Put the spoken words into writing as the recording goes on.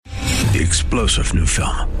The explosive new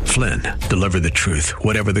film, Flynn, deliver the truth,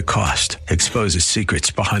 whatever the cost, exposes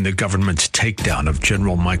secrets behind the government's takedown of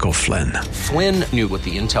General Michael Flynn. Flynn knew what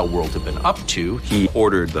the intel world had been up to. He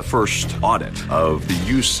ordered the first audit of the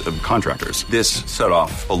use of contractors. This set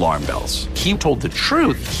off alarm bells. He told the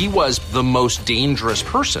truth. He was the most dangerous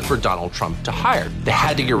person for Donald Trump to hire. They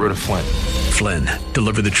had to get rid of Flynn. Flynn,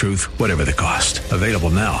 deliver the truth, whatever the cost. Available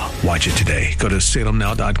now. Watch it today. Go to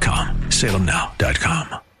salemnow.com.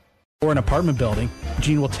 salemnow.com. Or an apartment building,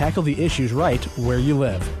 Gene will tackle the issues right where you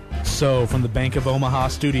live. So, from the Bank of Omaha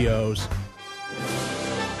studios,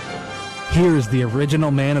 here is the original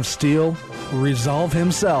Man of Steel, Resolve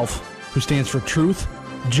himself, who stands for truth,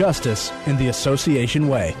 justice, and the association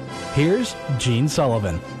way. Here's Gene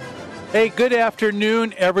Sullivan. Hey, good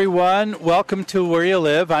afternoon, everyone. Welcome to Where You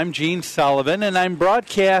Live. I'm Gene Sullivan, and I'm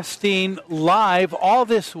broadcasting live all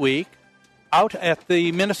this week out at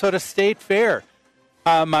the Minnesota State Fair.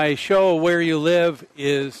 My show, Where You Live,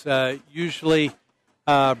 is usually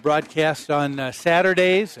broadcast on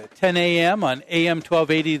Saturdays at 10 a.m. on AM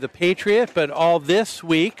 1280 The Patriot, but all this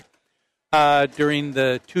week during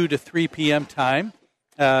the 2 to 3 p.m. time,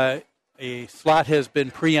 a slot has been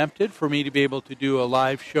preempted for me to be able to do a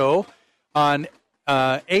live show on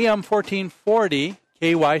AM 1440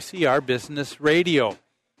 KYCR Business Radio.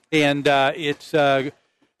 And it's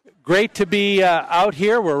great to be out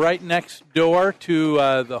here. We're right next door to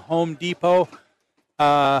the Home Depot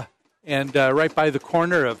and right by the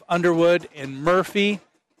corner of Underwood and Murphy.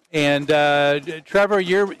 And Trevor,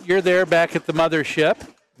 you're there back at the mothership.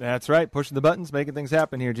 That's right, pushing the buttons, making things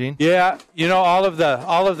happen here, Gene. Yeah, you know, all of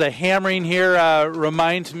the hammering here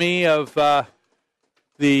reminds me of the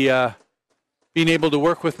being able to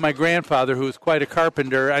work with my grandfather, who was quite a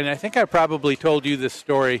carpenter. And I think I probably told you this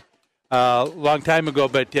story a long time ago,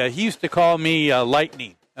 but he used to call me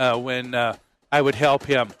Lightning when I would help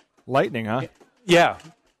him. Lightning, huh? Yeah,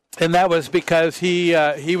 and that was because he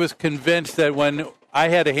was convinced that when I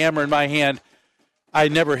had a hammer in my hand, I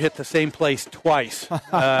never hit the same place twice,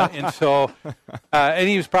 and so and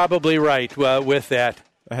he was probably right with that.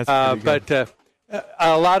 That's but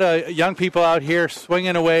a lot of young people out here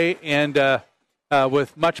swinging away and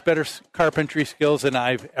with much better carpentry skills than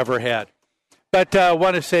I've ever had. But I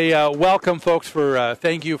want to say welcome, folks,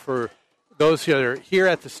 thank you for those that are here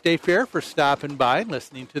at the State Fair for stopping by and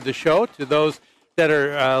listening to the show. To those that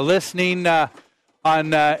are listening on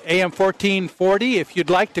AM 1440, if you'd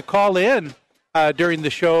like to call in during the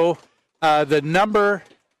show, the number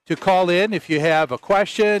to call in if you have a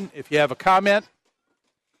question, if you have a comment,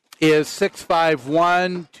 is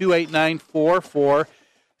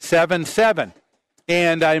 651-289-4477.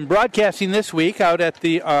 And I'm broadcasting this week out at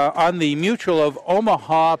the on the Mutual of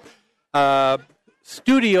Omaha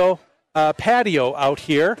studio patio out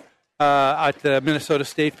here at the Minnesota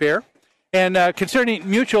State Fair. And concerning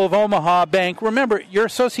Mutual of Omaha Bank, remember, your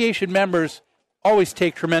association members always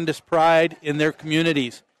take tremendous pride in their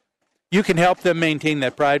communities. You can help them maintain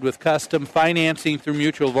that pride with custom financing through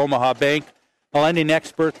Mutual of Omaha Bank, a lending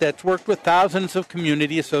expert that's worked with thousands of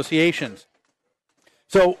community associations.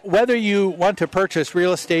 So whether you want to purchase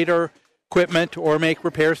real estate or equipment or make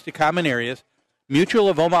repairs to common areas, Mutual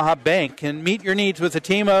of Omaha Bank can meet your needs with a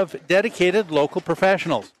team of dedicated local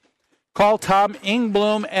professionals. Call Tom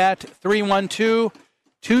Ingblom at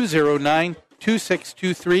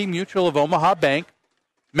 312-209-2623, Mutual of Omaha Bank,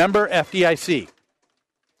 member FDIC.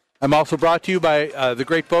 I'm also brought to you by the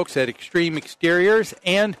great folks at Extreme Exteriors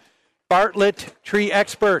and Bartlett Tree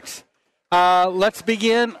Experts. Let's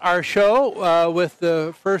begin our show with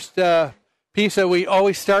the first piece that we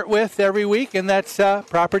always start with every week, and that's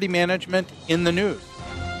property management in the news.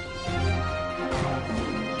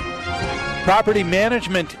 Property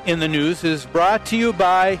management in the news is brought to you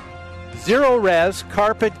by Zero Res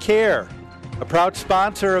Carpet Care, a proud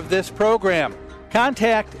sponsor of this program.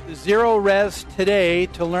 Contact Zero Res today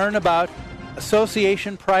to learn about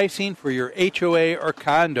association pricing for your HOA or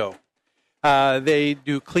condo. They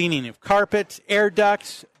do cleaning of carpets, air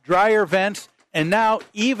ducts, dryer vents, and now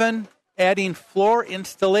even adding floor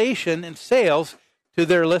installation and sales to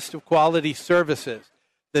their list of quality services.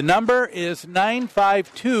 The number is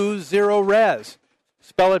 9520-RES.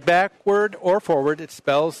 Spell it backward or forward, it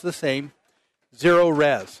spells the same, Zero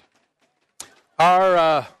Res.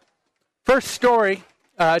 Our first story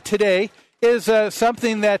today is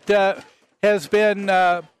something that has been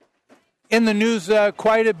in the news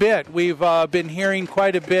quite a bit. We've been hearing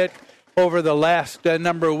quite a bit over the last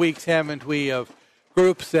number of weeks, haven't we, of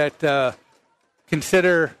groups that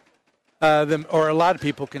consider them, or a lot of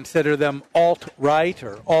people consider them alt-right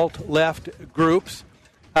or alt-left groups.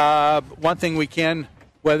 One thing we can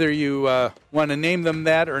whether you want to name them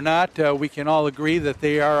that or not, we can all agree that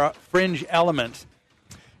they are fringe elements.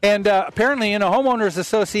 And apparently in a homeowners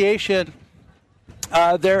association,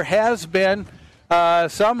 there has been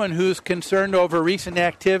someone who's concerned over recent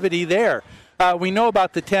activity there. We know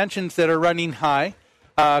about the tensions that are running high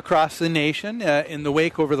across the nation in the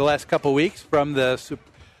wake over the last couple of weeks from the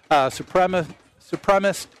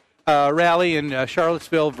supremacist rally in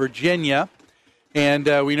Charlottesville, Virginia. And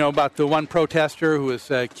we know about the one protester who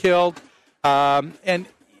was killed. But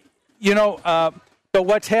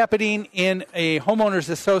what's happening in a homeowners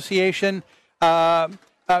association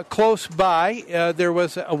close by, there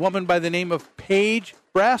was a woman by the name of Paige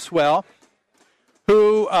Braswell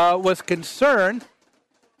who was concerned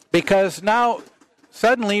because now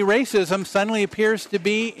suddenly racism suddenly appears to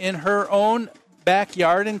be in her own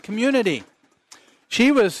backyard and community.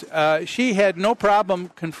 She had no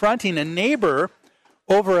problem confronting a neighbor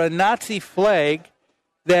over a Nazi flag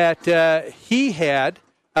that he had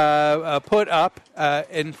put up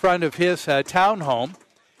in front of his townhome,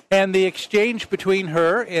 and the exchange between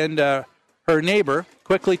her and her neighbor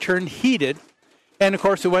quickly turned heated, and of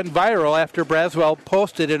course it went viral after Braswell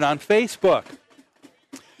posted it on Facebook.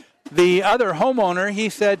 The other homeowner, he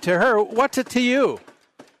said to her, "What's it to you?"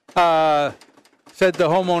 Said the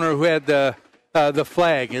homeowner who had the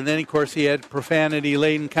flag, and then of course he had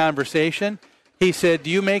profanity-laden conversation. He said, "Do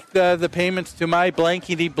you make the payments to my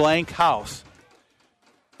blankety blank house?"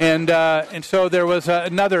 And so there was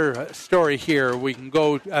another story here. We can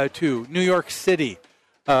go to New York City.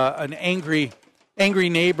 Angry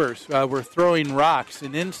neighbors were throwing rocks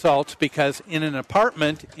and insults because in an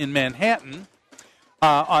apartment in Manhattan,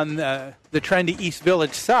 on the trendy East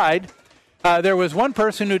Village side, there was one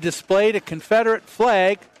person who displayed a Confederate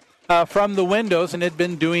flag from the windows and had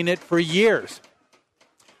been doing it for years.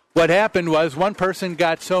 What happened was one person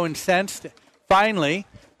got so incensed, finally,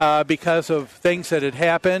 because of things that had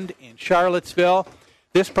happened in Charlottesville,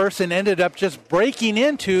 this person ended up just breaking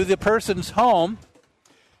into the person's home.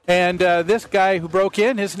 And this guy who broke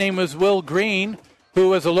in, his name was Will Green, who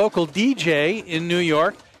was a local DJ in New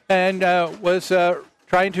York and was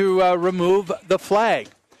trying to remove the flag.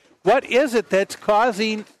 What is it that's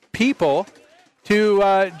causing people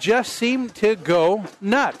to just seem to go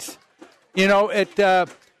nuts? You know,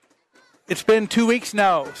 it's been 2 weeks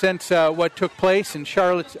now since what took place in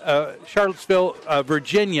Charlottesville,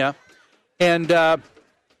 Virginia, and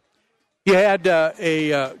you had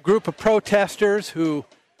a group of protesters who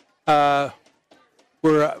were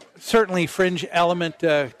certainly fringe element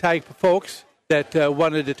type of folks that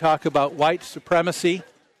wanted to talk about white supremacy.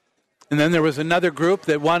 And then there was another group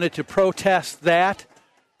that wanted to protest that.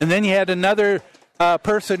 And then you had another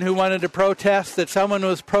person who wanted to protest that someone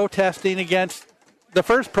was protesting against the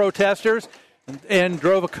first protesters and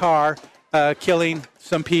drove a car, killing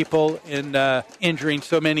some people and injuring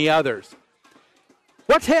so many others.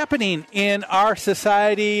 What's happening in our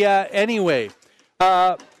society anyway?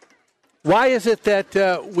 Why is it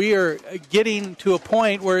that we are getting to a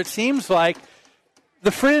point where it seems like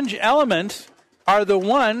the fringe elements are the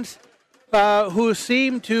ones who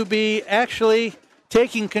seem to be actually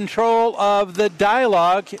taking control of the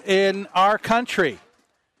dialogue in our country?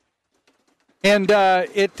 And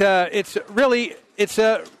it's really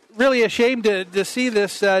a shame to see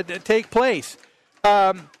this take place.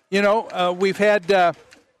 We've had,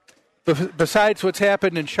 besides what's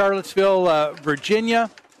happened in Charlottesville, Virginia,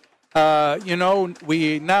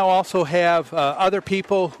 we now also have other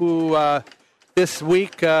people who this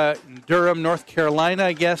week in Durham, North Carolina,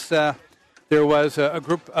 I guess, there was a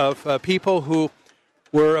group of people who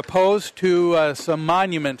were opposed to some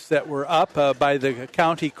monuments that were up by the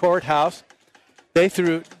county courthouse. They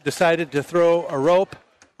decided to throw a rope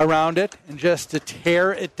around it and just to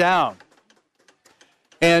tear it down.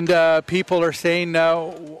 And people are saying,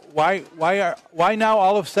 why now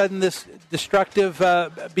all of a sudden this destructive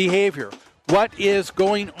behavior? What is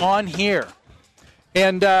going on here?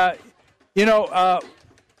 And,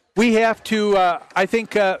 we have to, I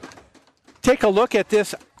think, take a look at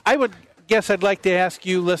this. I'd like to ask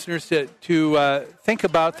you listeners to think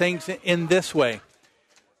about things in this way.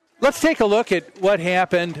 Let's take a look at what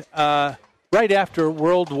happened right after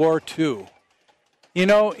World War II.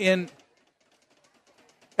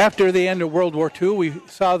 After the end of World War II, we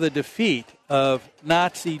saw the defeat of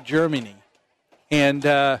Nazi Germany. And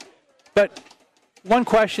but one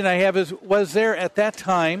question I have is, was there at that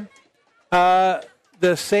time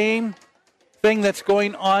the same thing that's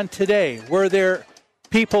going on today? Were there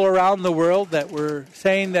people around the world that were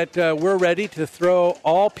saying that we're ready to throw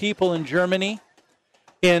all people in Germany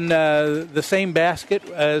in the same basket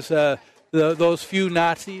as those few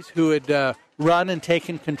Nazis who had run and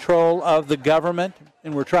taken control of the government,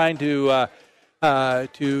 and we're trying to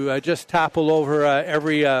just topple over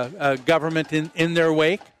every government in their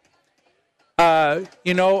wake. I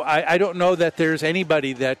don't know that there's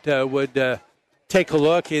anybody that would take a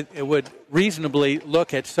look. It would reasonably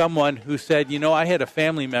look at someone who said, I had a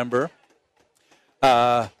family member,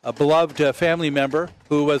 a beloved family member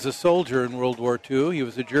who was a soldier in World War II. He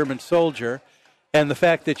was a German soldier. And the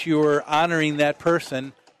fact that you were honoring that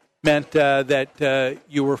person meant that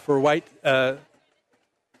you were for white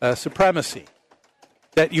supremacy,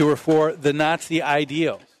 that you were for the Nazi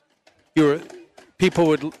ideals.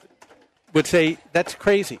 People would say, that's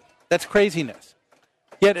crazy. That's craziness.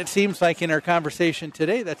 Yet it seems like in our conversation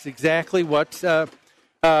today, that's exactly what's going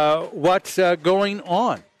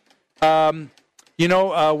on.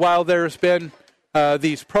 While there's been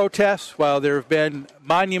these protests, while there have been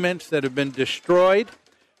monuments that have been destroyed,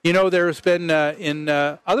 there's been in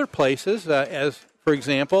other places, as for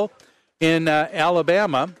example, in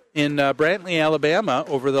Alabama, in Brantley, Alabama,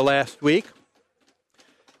 over the last week,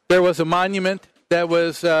 there was a monument that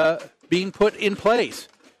was being put in place.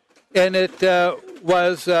 And it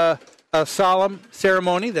was a solemn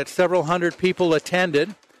ceremony that several hundred people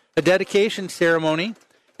attended, a dedication ceremony,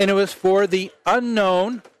 and it was for the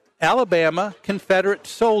unknown Alabama Confederate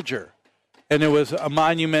soldier. And it was a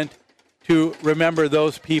monument to remember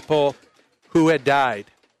those people who had died.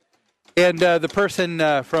 And the person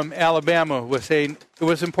from Alabama was saying it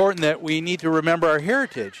was important that we need to remember our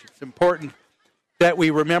heritage. It's important that we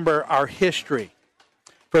remember our history.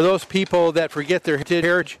 For those people that forget their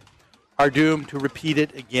heritage are doomed to repeat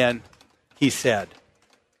it again, he said.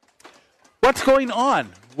 What's going on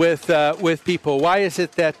with people? Why is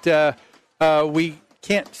it that we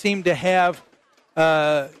can't seem to have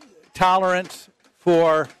tolerance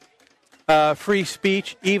for free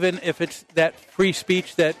speech, even if it's that free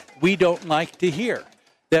speech that we don't like to hear,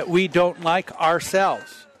 that we don't like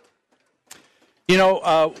ourselves?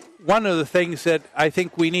 One of the things that I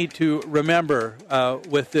think we need to remember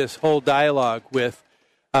with this whole dialogue with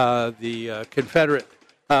the Confederate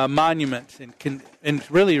monuments and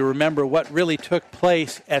really remember what really took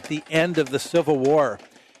place at the end of the Civil War.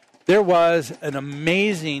 There was an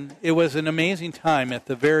amazing time at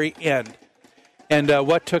the very end. And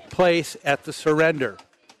what took place at the surrender.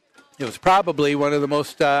 It was probably one of the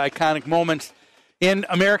most iconic moments in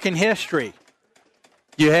American history.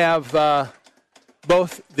 You have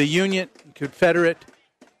both the Union and Confederate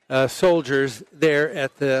soldiers there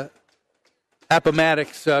at the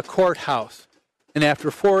Appomattox courthouse. And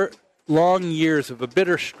after 4 long years of a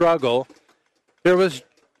bitter struggle, there was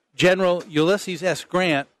General Ulysses S.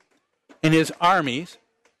 Grant and his armies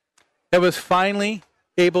that was finally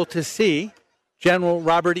able to see General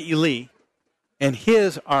Robert E. Lee and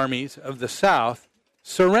his armies of the South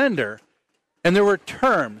surrender. And there were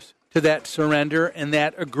terms to that surrender and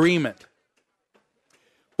that agreement.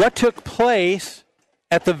 What took place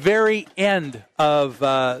at the very end of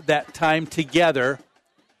that time together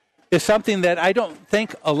is something that I don't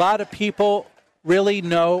think a lot of people really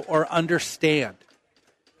know or understand.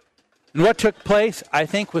 And what took place, I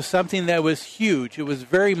think, was something that was huge. It was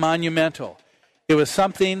very monumental. It was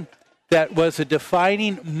something that was a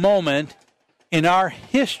defining moment in our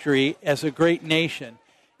history as a great nation,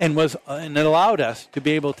 and it allowed us to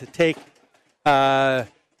be able to take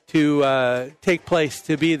place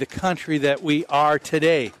to be the country that we are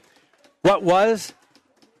today. What was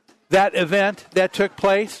that event that took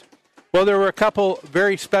place? Well, there were a couple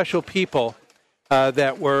very special people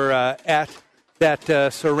that were at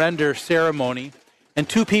that surrender ceremony, and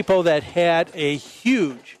 2 people that had a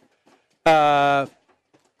huge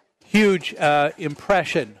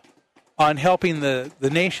impression on helping the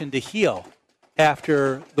nation to heal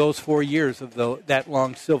after those 4 years of that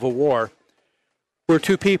long Civil War were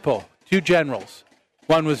 2 people, 2 generals.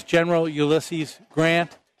 One was General Ulysses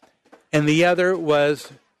Grant, and the other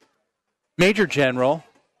was Major General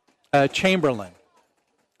Chamberlain,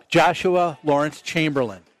 Joshua Lawrence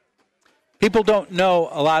Chamberlain. People don't know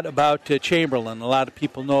a lot about Chamberlain. A lot of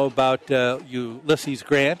people know about Ulysses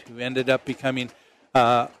Grant, who ended up becoming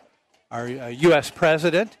our U.S.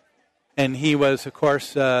 president. And he was, of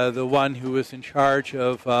course, the one who was in charge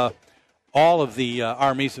of all of the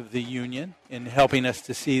armies of the Union in helping us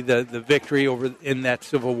to see the victory over in that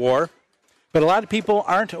Civil War. But a lot of people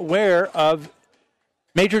aren't aware of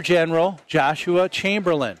Major General Joshua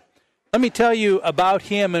Chamberlain. Let me tell you about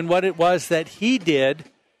him and what it was that he did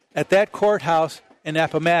at that courthouse in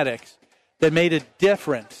Appomattox that made a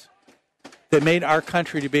difference, that made our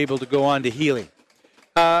country to be able to go on to healing.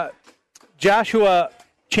 Joshua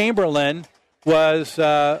Chamberlain was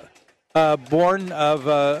born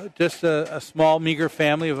of just a small, meager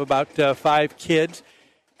family of about 5 kids.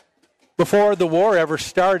 Before the war ever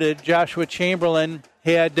started, Joshua Chamberlain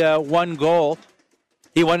had one goal.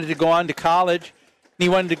 He wanted to go on to college, and he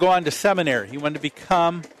wanted to go on to seminary. He wanted to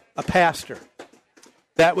become a pastor.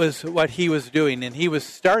 That was what he was doing, and he was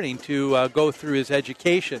starting to go through his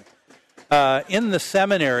education in the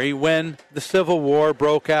seminary when the Civil War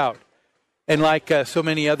broke out. And like so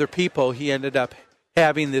many other people, he ended up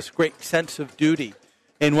having this great sense of duty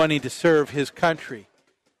and wanting to serve his country.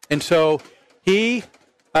 And so he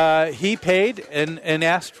paid and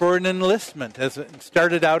asked for an enlistment.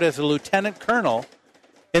 Started out as a lieutenant colonel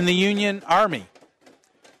in the Union Army.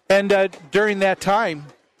 And during that time,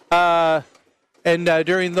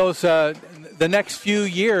 during those the next few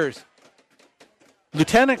years,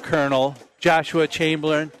 Lieutenant Colonel Joshua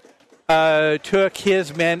Chamberlain took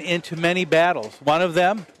his men into many battles. One of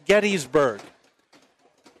them, Gettysburg.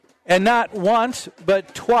 And not once,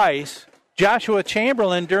 but twice, Joshua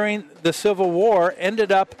Chamberlain, during the Civil War,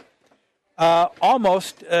 ended up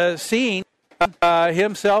almost seeing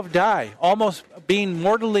himself die, almost being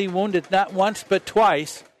mortally wounded, not once, but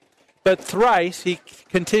twice. But thrice, he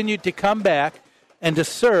continued to come back and to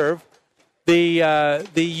serve the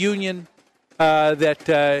Union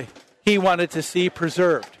that he wanted to see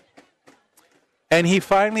preserved. And he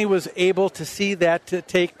finally was able to see that to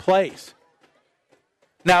take place.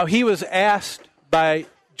 Now, he was asked by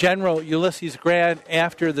General Ulysses Grant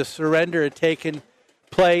after the surrender had taken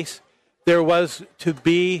place. There was to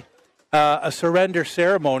be a surrender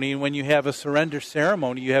ceremony. And when you have a surrender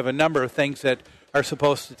ceremony, you have a number of things that are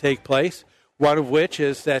supposed to take place. One of which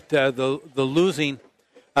is that the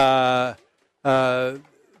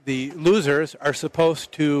losers are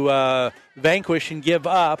supposed to vanquish and give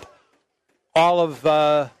up all of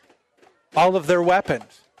their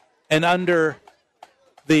weapons, and under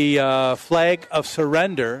the flag of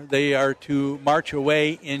surrender, they are to march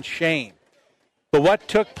away in shame. But what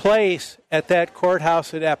took place at that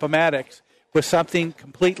courthouse at Appomattox was something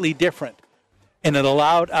completely different, and it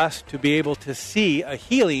allowed us to be able to see a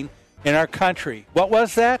healing in our country. What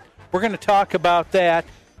was that? We're going to talk about that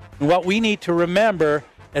and what we need to remember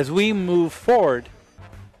as we move forward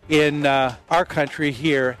in our country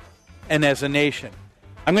here and as a nation.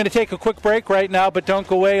 I'm going to take a quick break right now, but don't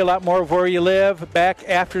go away. A lot more of Where You Live back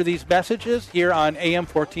after these messages here on AM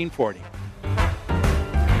 1440.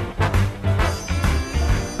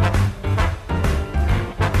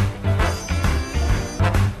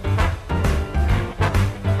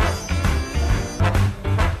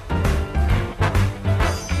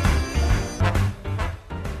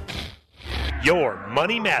 Your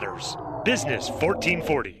money matters. Business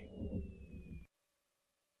 1440.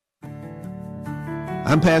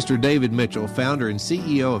 I'm Pastor David Mitchell, founder and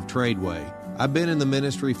CEO of Tradeway. I've been in the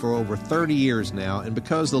ministry for over 30 years now, and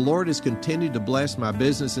because the Lord has continued to bless my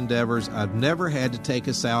business endeavors, I've never had to take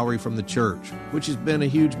a salary from the church, which has been a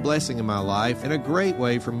huge blessing in my life and a great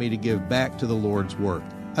way for me to give back to the Lord's work.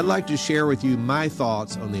 I'd like to share with you my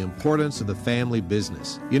thoughts on the importance of the family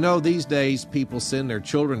business. You know, these days people send their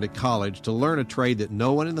children to college to learn a trade that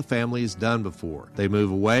no one in the family has done before. They move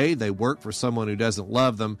away, they work for someone who doesn't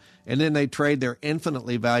love them, and then they trade their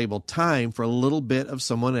infinitely valuable time for a little bit of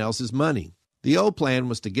someone else's money. The old plan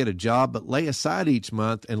was to get a job but lay aside each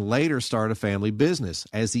month and later start a family business.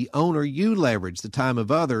 As the owner, you leverage the time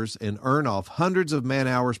of others and earn off hundreds of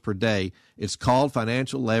man-hours per day. It's called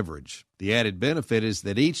financial leverage. The added benefit is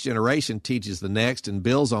that each generation teaches the next and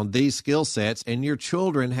builds on these skill sets, and your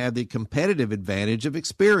children have the competitive advantage of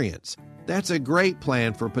experience. That's a great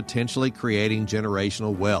plan for potentially creating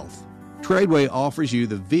generational wealth. Tradeway offers you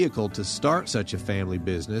the vehicle to start such a family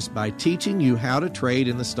business by teaching you how to trade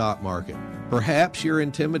in the stock market. Perhaps you're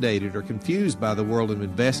intimidated or confused by the world of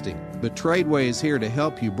investing, but Tradeway is here to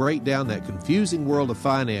help you break down that confusing world of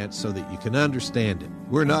finance so that you can understand it.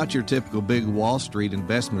 We're not your typical big Wall Street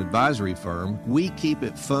investment advisory firm. We keep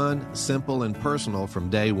it fun, simple, and personal from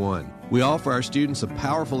day one. We offer our students a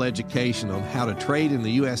powerful education on how to trade in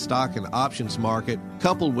the U.S. stock and options market,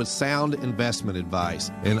 coupled with sound investment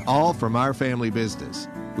advice, and all from our family business.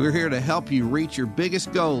 We're here to help you reach your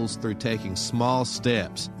biggest goals through taking small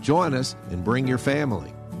steps. Join us and bring your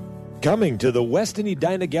family. Coming to the Westin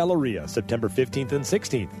Edina Galleria, September 15th and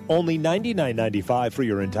 16th. Only $99.95 for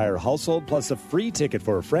your entire household, plus a free ticket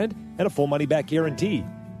for a friend and a full money-back guarantee.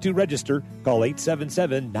 To register, call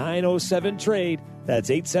 877-907-TRADE. That's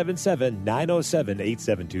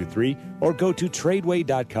 877-907-8723. Or go to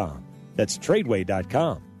Tradeway.com. That's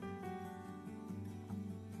Tradeway.com.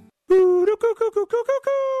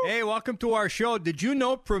 Hey, welcome to our show. Did you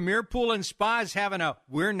know Premier Pool and Spa is having a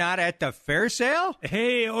We're Not at the Fair sale?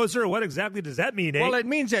 Hey, Ozer, what exactly does that mean, eh? Well, it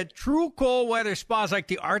means that true cold weather spas like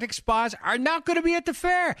the Arctic spas are not going to be at the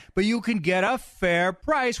fair, but you can get a fair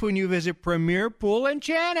price when you visit Premier Pool in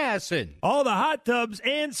Chanhassen. All the hot tubs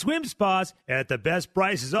and swim spas at the best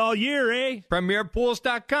prices all year, eh?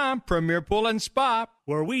 PremierPools.com, Premier Pool and Spa.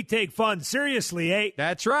 Where we take fun seriously, eh?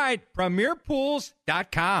 That's right,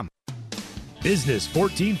 PremierPools.com. Business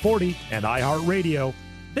 1440 and iHeartRadio,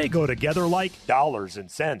 they go together like dollars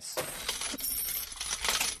and cents.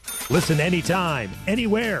 Listen anytime,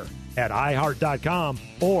 anywhere at iHeart.com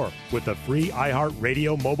or with the free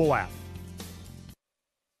iHeartRadio mobile app.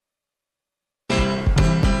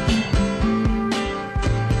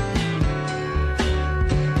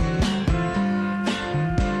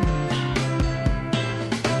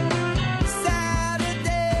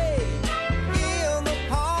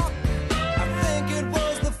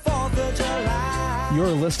 You're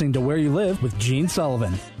listening to Where You Live with Gene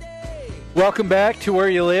Sullivan. Welcome back to Where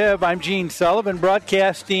You Live. I'm Gene Sullivan,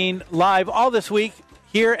 broadcasting live all this week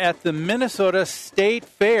here at the Minnesota State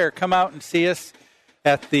Fair. Come out and see us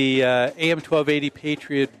at the AM 1280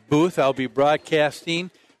 Patriot booth. I'll be broadcasting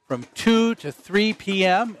from 2 to 3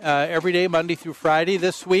 p.m. Every day, Monday through Friday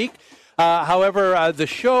this week. However, the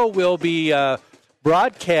show will be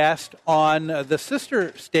broadcast on the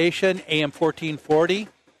sister station, AM 1440,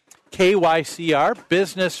 KYCR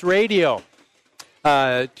Business Radio.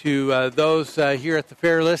 To those here at the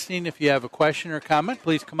fair listening, if you have a question or comment,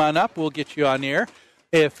 please come on up. We'll get you on air.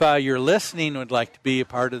 If you're listening and would like to be a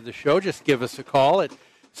part of the show, just give us a call at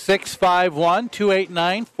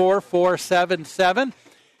 651-289-4477.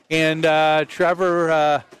 And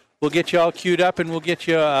Trevor will get you all queued up, and we'll get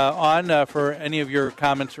you on for any of your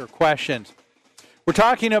comments or questions. We're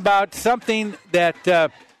talking about something that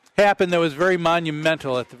happened that was very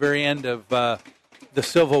monumental at the very end of the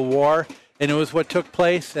Civil War, and it was what took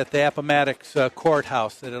place at the Appomattox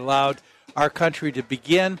courthouse that allowed our country to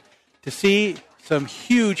begin to see some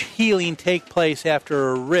huge healing take place after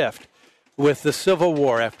a rift with the Civil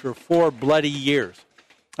War after 4 bloody years.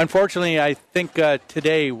 Unfortunately, I think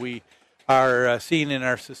today we are seeing in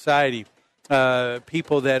our society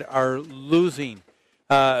people that are losing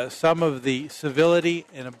some of the civility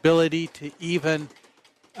and ability to even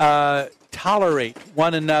tolerate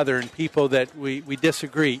one another and people that we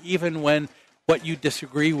disagree, even when what you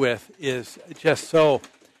disagree with is just so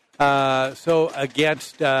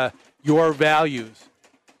against your values.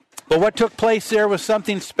 But what took place there was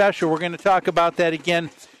something special. We're going to talk about that again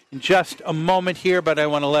in just a moment here, but I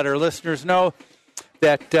want to let our listeners know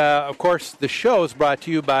that, of course, the show is brought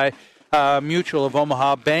to you by Mutual of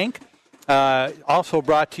Omaha Bank, also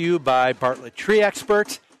brought to you by Bartlett Tree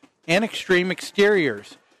Experts and Extreme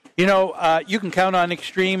Exteriors. You know, you can count on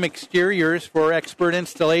Extreme Exteriors for expert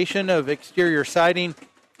installation of exterior siding,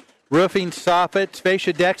 roofing, soffits,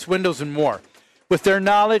 fascia decks, windows, and more. With their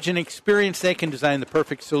knowledge and experience, they can design the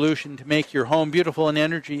perfect solution to make your home beautiful and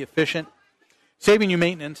energy efficient, saving you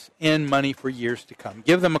maintenance and money for years to come.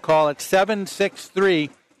 Give them a call at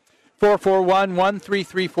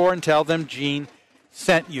 763-441-1334 and tell them Gene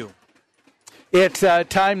sent you. It's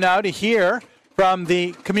time now to hear from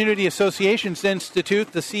the Community Associations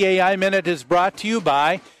Institute. The CAI Minute is brought to you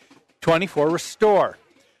by 24 Restore.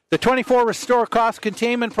 The 24 Restore Cost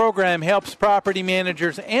Containment Program helps property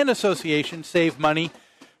managers and associations save money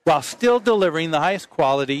while still delivering the highest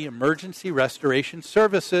quality emergency restoration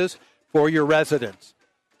services for your residents.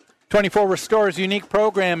 24 Restore's unique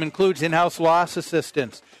program includes in-house loss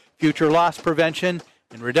assistance, future loss prevention,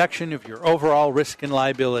 and reduction of your overall risk and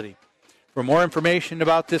liability. For more information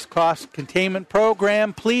about this cost containment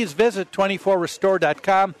program, please visit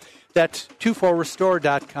 24restore.com. That's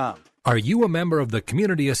 24restore.com. Are you a member of the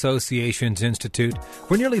Community Associations Institute?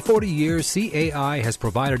 For nearly 40 years, CAI has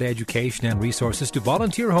provided education and resources to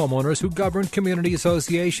volunteer homeowners who govern community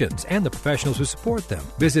associations and the professionals who support them.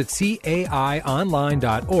 Visit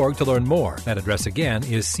caionline.org to learn more. That address again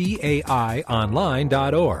is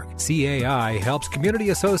caionline.org. CAI helps community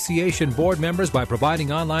association board members by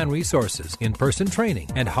providing online resources, in-person training,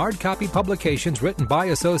 and hard copy publications written by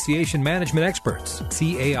association management experts.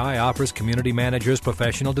 CAI offers community managers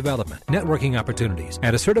professional development, networking opportunities,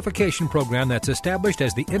 and a certification program that's established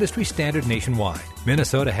as the industry standard nationwide.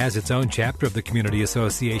 Minnesota has its own chapter of the Community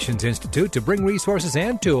Associations Institute to bring resources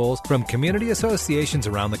and tools from community associations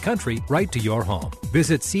around the country right to your home.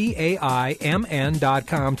 Visit CAIMN.com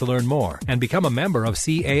to learn more and become a member of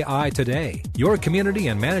CAI today. Your community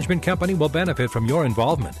and management company will benefit from your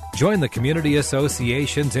involvement. Join the Community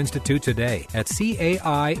Associations Institute today at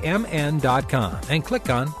CAIMN.com and click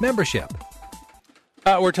on Membership.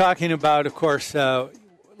 We're talking about, of course,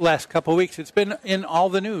 last couple of weeks. It's been in all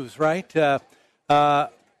the news, right?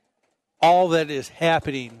 All that is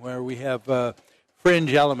happening where we have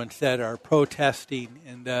fringe elements that are protesting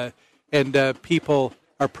and people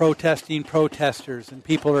are protesting protesters, and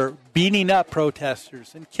people are beating up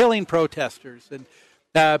protesters and killing protesters, and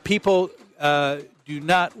people do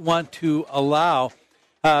not want to allow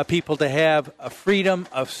people to have a freedom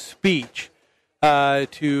of speech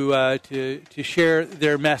to share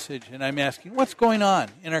their message. And I'm asking, what's going on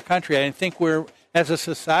in our country? I think we're, as a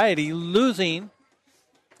society, losing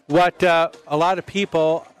what a lot of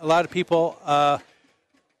people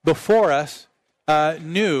before us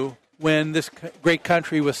knew when this great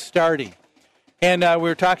country was starting. And we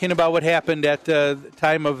were talking about what happened at the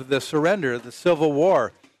time of the surrender, the Civil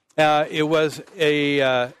War. It was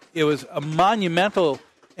a monumental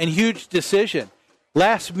and huge decision.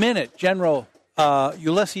 Last minute, General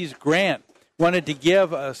Ulysses Grant wanted to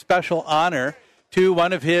give a special honor to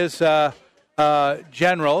one of his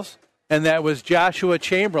generals, and that was Joshua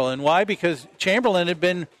Chamberlain. Why? Because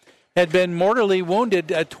Chamberlain had been mortally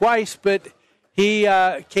wounded twice, but he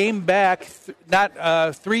came back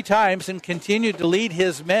not 3 times and continued to lead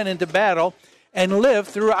his men into battle and lived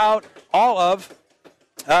throughout all of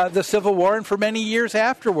the Civil War and for many years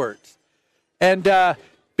afterwards. And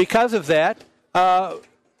because of that,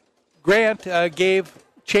 Grant gave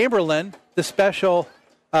Chamberlain the special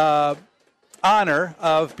honor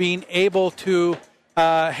of being able to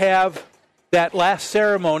have that last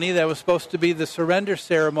ceremony that was supposed to be the surrender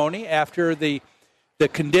ceremony after the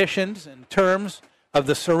conditions and terms of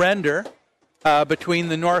the surrender between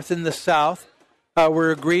the North and the South were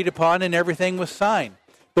agreed upon and everything was signed.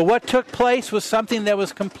 But what took place was something that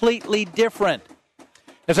was completely different.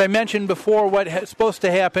 As I mentioned before, what's supposed to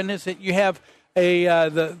happen is that you have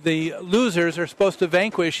the losers are supposed to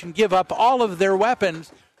vanquish and give up all of their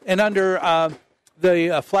weapons, and under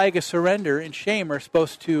the flag of surrender and shame are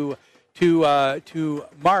supposed to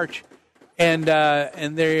march, and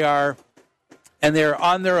they're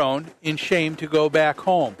on their own in shame to go back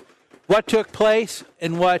home. What took place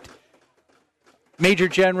and what Major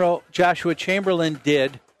General Joshua Chamberlain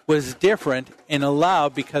did was different and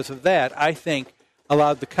allowed, because of that, I think,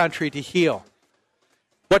 allowed the country to heal.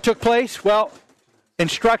 What took place? Well,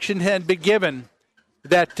 instruction had been given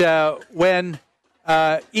that when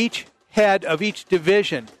each head of each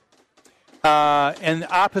division and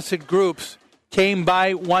opposite groups came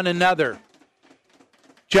by one another,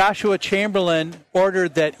 Joshua Chamberlain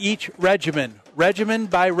ordered that each regiment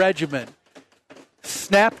by regiment,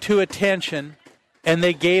 snap to attention, and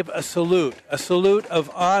they gave a salute of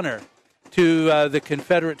honor to the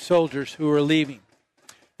Confederate soldiers who were leaving.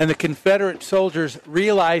 And the Confederate soldiers,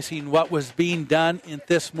 realizing what was being done in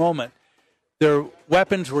this moment, their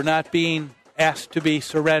weapons were not being asked to be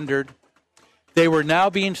surrendered. They were now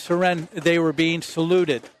being They were being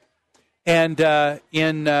saluted, and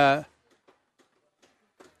in a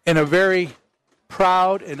very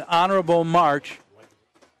proud and honorable march,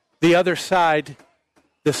 the other side,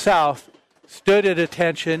 the South, stood at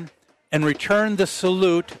attention and returned the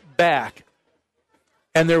salute back.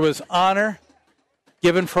 And there was honor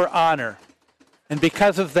given for honor. And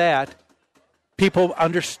because of that, people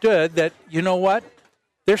understood that, you know what?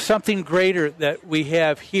 There's something greater that we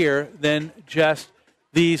have here than just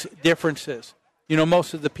these differences. You know,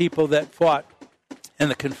 most of the people that fought in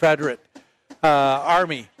the Confederate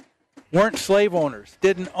Army weren't slave owners,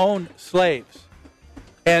 didn't own slaves.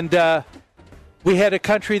 And we had a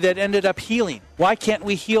country that ended up healing. Why can't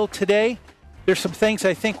we heal today? There's some things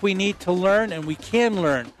I think we need to learn, and we can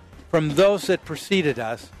learn from those that preceded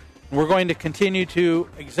us. And we're going to continue to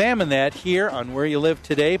examine that here on Where You Live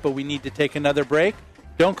Today, but we need to take another break.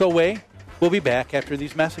 Don't go away. We'll be back after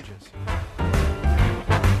these messages.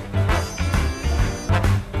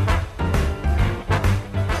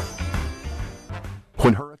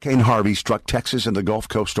 When Hurricane Harvey struck Texas and the Gulf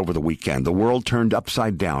Coast over the weekend, the world turned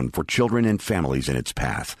upside down for children and families in its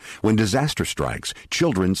path. When disaster strikes,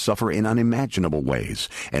 children suffer in unimaginable ways,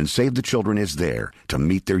 and Save the Children is there to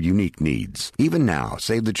meet their unique needs. Even now,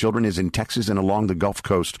 Save the Children is in Texas and along the Gulf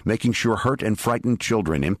Coast, making sure hurt and frightened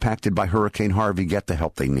children impacted by Hurricane Harvey get the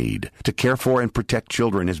help they need. To care for and protect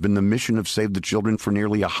children has been the mission of Save the Children for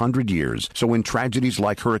nearly 100 years, so when tragedies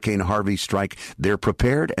like Hurricane Harvey strike, they're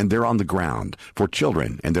prepared and they're on the ground for children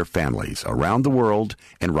and their families around the world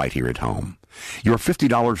and right here at home. Your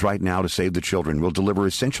 $50 right now to Save the Children will deliver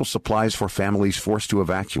essential supplies for families forced to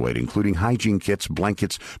evacuate, including hygiene kits,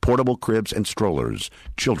 blankets, portable cribs, and strollers.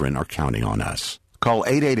 Children are counting on us. Call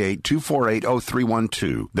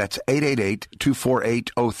 888-248-0312. That's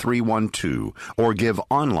 888-248-0312. Or give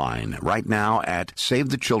online right now at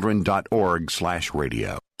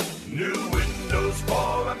savethechildren.org/radio. New windows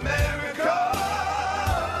for America.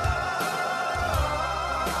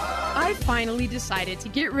 I finally decided to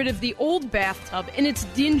get rid of the old bathtub in its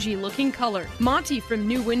dingy-looking color. Monty from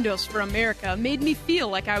New Windows for America made me feel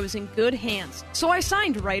like I was in good hands, so I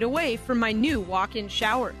signed right away for my new walk-in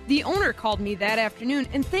shower. The owner called me that afternoon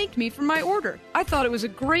and thanked me for my order. I thought it was a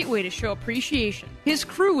great way to show appreciation. His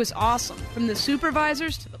crew was awesome, from the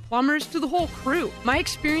supervisors to the plumbers to the whole crew. My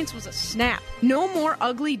experience was a snap. No more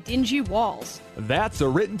ugly, dingy walls. That's a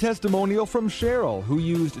written testimonial from Cheryl, who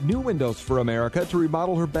used New Windows for America to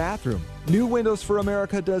remodel her bathroom. New Windows for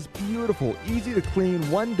America does beautiful, easy-to-clean,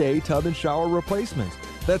 one-day tub and shower replacements.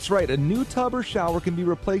 That's right, a new tub or shower can be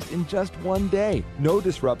replaced in just one day. No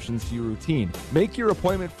disruptions to your routine. Make your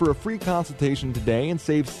appointment for a free consultation today and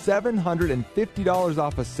save $750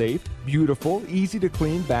 off a safe, beautiful,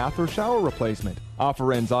 easy-to-clean bath or shower replacement.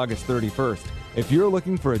 Offer ends August 31st. If you're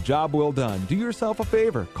looking for a job well done, do yourself a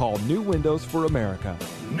favor. Call New Windows for America.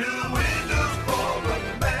 New Windows for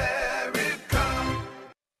America.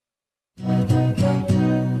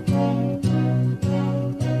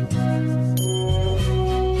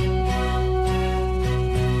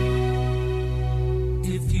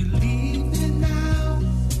 If you leave me now,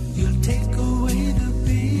 you'll take away the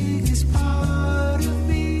biggest part of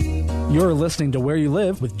me. You're listening to Where You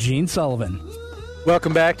Live with Gene Sullivan.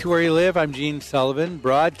 Welcome back to Where You Live. I'm Gene Sullivan,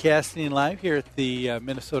 broadcasting live here at the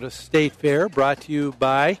Minnesota State Fair, brought to you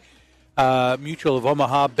by Mutual of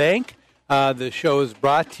Omaha Bank. The show is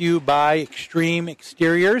brought to you by Extreme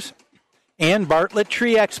Exteriors and Bartlett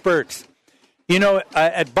Tree Experts. You know,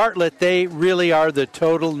 at Bartlett, they really are the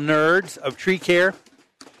total nerds of tree care.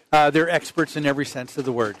 They're experts in every sense of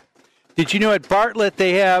the word. Did you know at Bartlett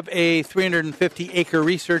they have a 350-acre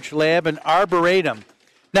research lab and arboretum?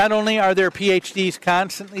 Not only are their PhDs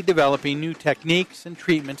constantly developing new techniques and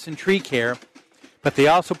treatments in tree care, but they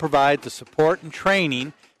also provide the support and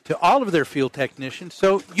training to all of their field technicians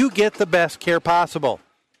so you get the best care possible.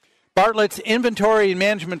 Bartlett's inventory and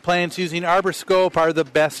management plans using ArborScope are the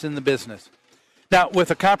best in the business. Now, with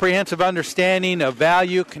a comprehensive understanding of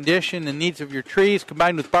value, condition, and needs of your trees,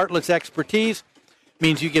 combined with Bartlett's expertise,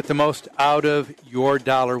 means you get the most out of your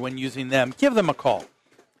dollar when using them. Give them a call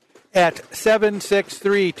at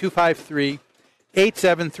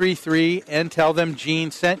 763-253-8733 and tell them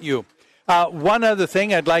Gene sent you. One other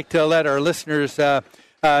thing I'd like to let our listeners know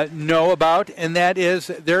about, and that is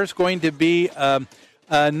there's going to be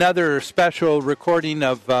another special recording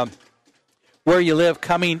of Where You Live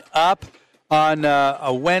coming up on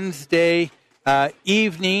a Wednesday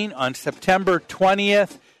evening on September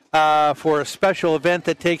 20th for a special event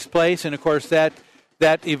that takes place, and of course that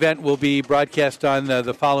event will be broadcast on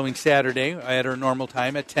the following Saturday at our normal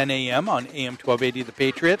time at 10 a.m. on AM 1280 The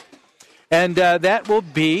Patriot. And that will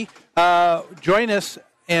be, join us,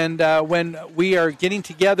 and when we are getting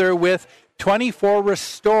together with 24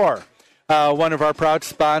 Restore, one of our proud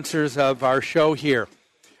sponsors of our show here.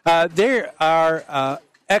 They are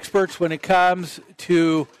experts when it comes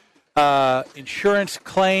to insurance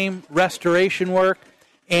claim restoration work,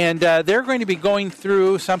 and they're going to be going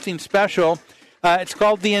through something special. It's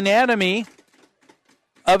called The Anatomy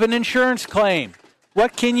of an Insurance Claim.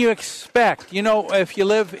 What can you expect? You know, if you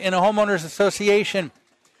live in a homeowners association,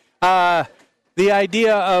 the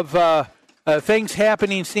idea of things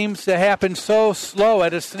happening seems to happen so slow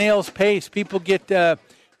at a snail's pace. People get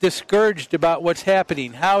discouraged about what's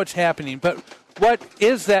happening, how it's happening. But what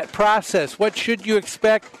is that process? What should you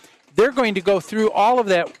expect? They're going to go through all of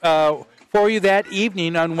that for you that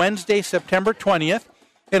evening on Wednesday, September 20th.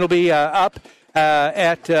 It'll be up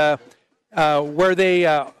at where they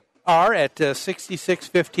are at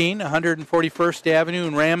 6615 141st Avenue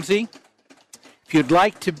in Ramsey. If you'd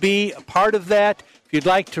like to be a part of that, if you'd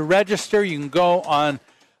like to register, you can go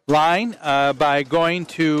online by going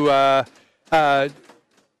to 24Restore,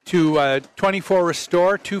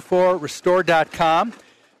 24restore.com,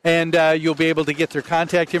 and you'll be able to get their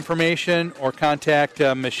contact information or contact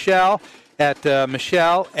Michelle at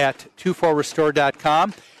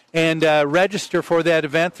 24restore.com. And register for that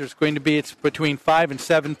event. There's going to be, it's between 5 and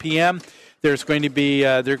 7 p.m. There's going to be,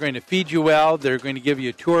 they're going to feed you well. They're going to give you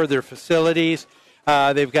a tour of their facilities.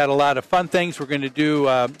 They've got a lot of fun things. We're going to do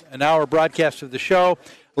an hour broadcast of the show,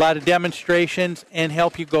 a lot of demonstrations, and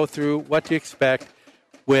help you go through what to expect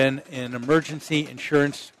when an emergency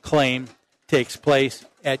insurance claim takes place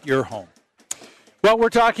at your home. Well, we're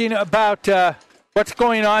talking about what's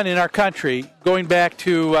going on in our country, going back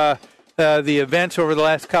to the events over the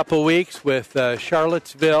last couple of weeks with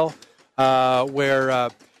Charlottesville, where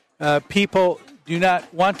people do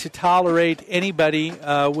not want to tolerate anybody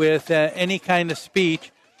with any kind of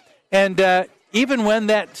speech. And even when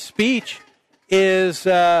that speech is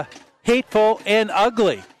hateful and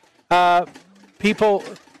ugly, people,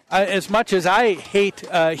 as much as I hate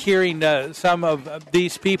hearing some of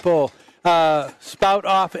these people spout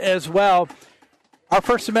off as well, our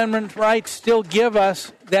First Amendment rights still give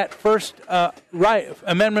us that First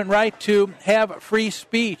Amendment right to have free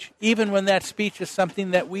speech, even when that speech is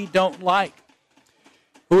something that we don't like.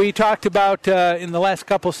 We talked about in the last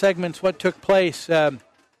couple segments what took place the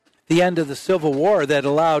end of the Civil War that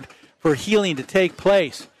allowed for healing to take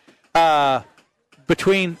place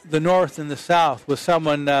between the North and the South with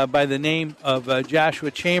someone by the name of Joshua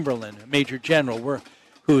Chamberlain, a Major General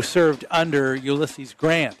who served under Ulysses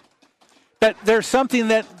Grant. But there's something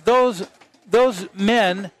that those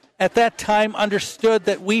men at that time understood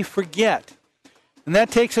that we forget. And that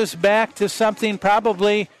takes us back to something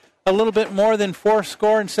probably a little bit more than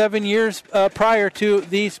 77 years prior to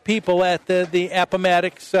these people at the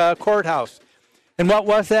Appomattox courthouse. And what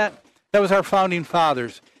was that? That was our founding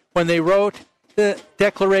fathers when they wrote the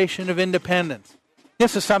Declaration of Independence.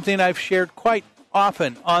 This is something I've shared quite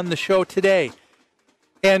often on the show today.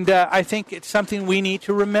 And I think it's something we need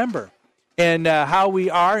to remember. And how we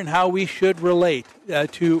are and how we should relate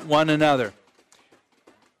to one another.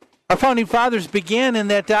 Our founding fathers began in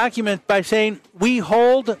that document by saying, we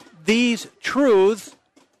hold these truths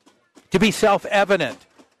to be self-evident.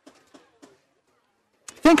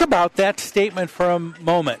 Think about that statement for a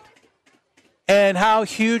moment and how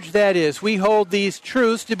huge that is. We hold these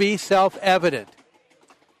truths to be self-evident.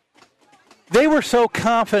 They were so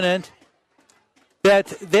confident that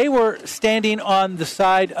they were standing on the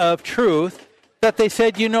side of truth, that they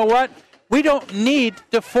said, you know what? We don't need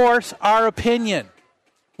to force our opinion.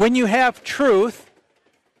 When you have truth,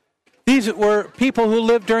 these were people who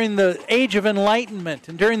lived during the Age of Enlightenment.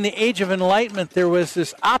 And during the Age of Enlightenment, there was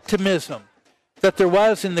this optimism that there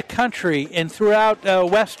was in the country and throughout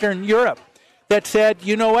Western Europe that said,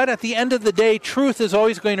 you know what? At the end of the day, truth is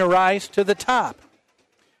always going to rise to the top.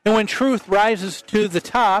 And when truth rises to the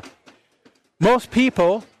top, most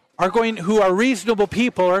people who are reasonable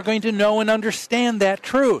people are going to know and understand that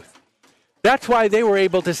truth. That's why they were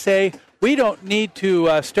able to say, we don't need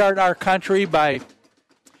to start our country by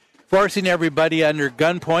forcing everybody under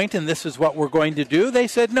gunpoint, and this is what we're going to do. They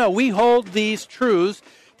said, no, we hold these truths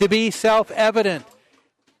to be self-evident.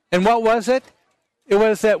 And what was it? It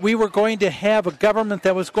was that we were going to have a government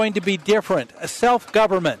that was going to be different, a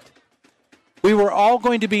self-government. We were all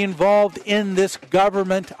going to be involved in this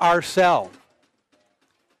government ourselves.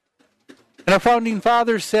 And our founding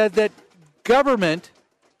fathers said that government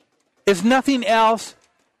is nothing else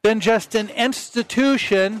than just an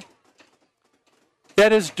institution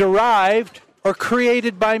that is derived or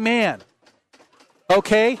created by man.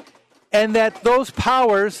 Okay? And that those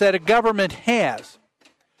powers that a government has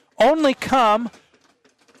only come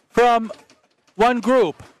from one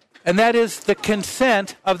group, and that is the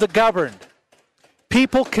consent of the governed.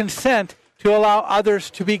 People consent to allow others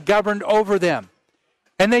to be governed over them.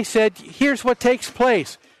 And they said, here's what takes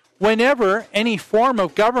place. Whenever any form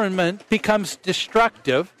of government becomes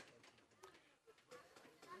destructive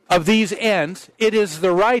of these ends, it is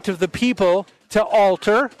the right of the people to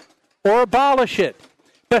alter or abolish it.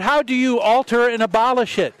 But how do you alter and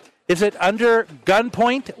abolish it? Is it under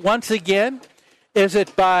gunpoint once again? Is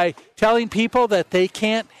it by telling people that they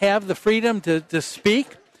can't have the freedom to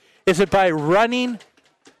speak? Is it by running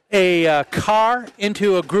a car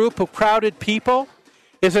into a group of crowded people?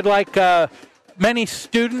 Is it like many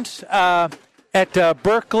students at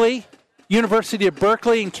Berkeley, University of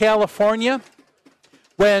Berkeley in California,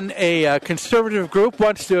 when a conservative group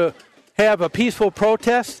wants to have a peaceful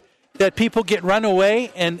protest, that people get run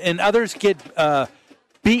away and others get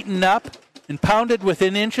beaten up and pounded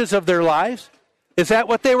within inches of their lives? Is that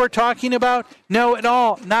what they were talking about? No,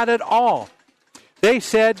 not at all. They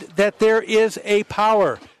said that there is a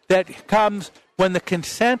power that comes when the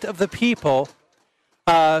consent of the people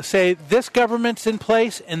say this government's in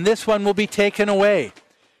place and this one will be taken away.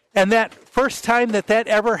 And that first time that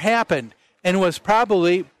ever happened, and was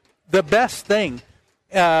probably the best thing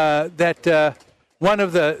that one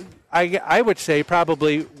of the, I would say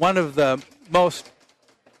probably one of the most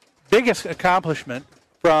biggest accomplishment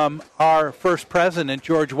from our first president,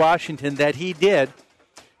 George Washington, that he did,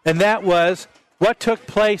 and that was what took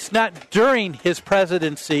place not during his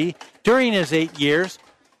presidency, during his 8 years,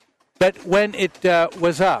 but when it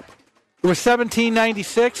was up. It was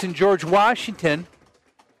 1796, and George Washington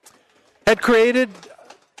had created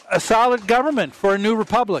a solid government for a new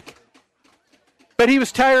republic. But he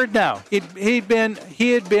was tired now. He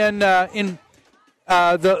had been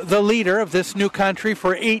the leader of this new country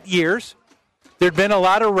for 8 years. There'd been a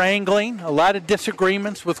lot of wrangling, a lot of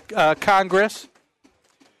disagreements with Congress.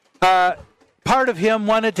 Part of him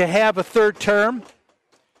wanted to have a third term,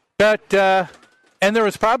 but and there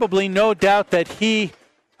was probably no doubt that he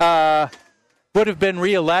would have been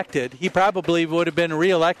reelected. He probably would have been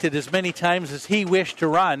reelected as many times as he wished to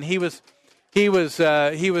run. He was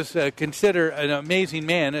considered an amazing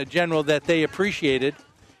man, a general that they appreciated,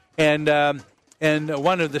 and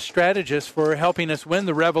one of the strategists for helping us win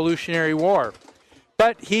the Revolutionary War.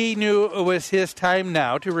 But he knew it was his time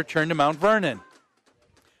now to return to Mount Vernon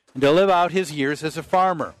and to live out his years as a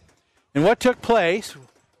farmer. And what took place,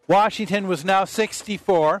 Washington was now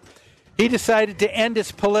 64. He decided to end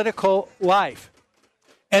his political life.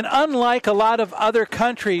 And unlike a lot of other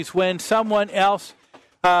countries, when someone else,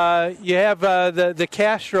 you have the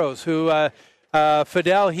Castros, who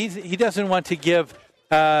Fidel, he doesn't want to give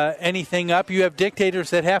anything up. You have dictators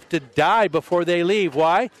that have to die before they leave.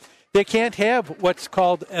 Why? They can't have what's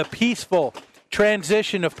called a peaceful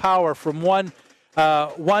transition of power from one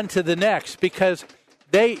to the next, because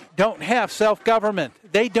they don't have self-government.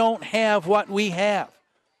 They don't have what we have.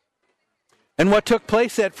 And what took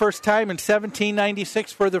place that first time in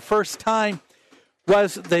 1796 for the first time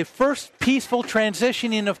was the first peaceful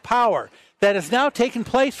transitioning of power that has now taken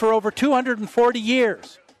place for over 240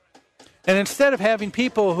 years. And instead of having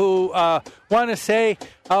people who want to say,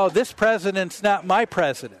 oh, this president's not my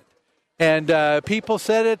president, and people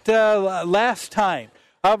said it last time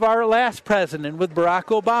of our last president with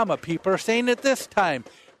Barack Obama. People are saying it this time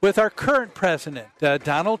with our current president,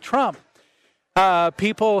 Donald Trump.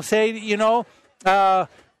 People say,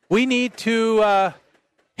 we need to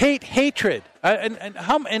hate hatred. And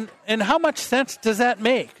how much sense does that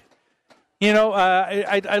make?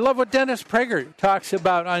 I love what Dennis Prager talks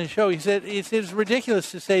about on his show. He said it's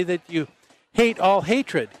ridiculous to say that you hate all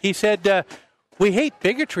hatred. He said, we hate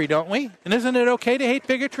bigotry, don't we? And isn't it okay to hate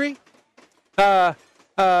bigotry?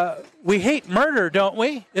 We hate murder, don't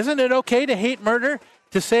we? Isn't it okay to hate murder?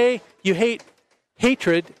 To say you hate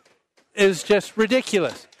hatred is just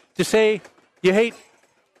ridiculous. To say you hate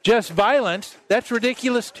just violence, that's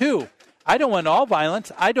ridiculous too. I don't want all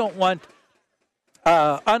violence. I don't want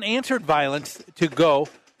unanswered violence to go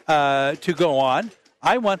on.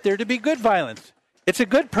 I want there to be good violence. It's a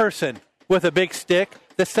good person with a big stick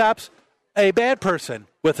that stops a bad person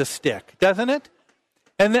with a stick, doesn't it?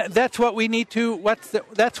 And that's what we need to.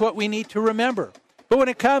 That's what we need to remember. But when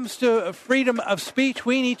it comes to freedom of speech,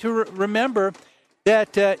 we need to remember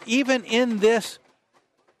that even in this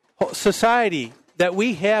society that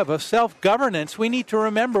we have of self-governance, we need to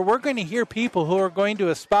remember we're going to hear people who are going to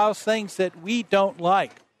espouse things that we don't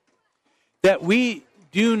like, that we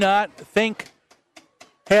do not think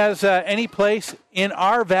has any place in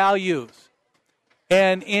our values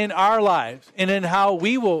and in our lives and in how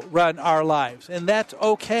we will run our lives. And that's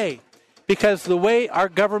okay, because the way our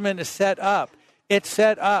government is set up, it's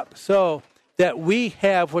set up so that we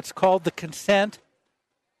have what's called the consent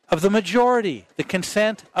of the majority, the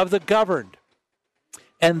consent of the governed.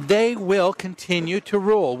 And they will continue to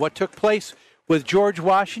rule. What took place with George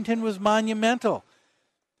Washington was monumental,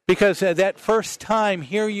 because that first time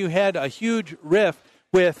here you had a huge rift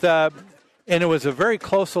with, and it was a very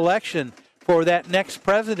close election for that next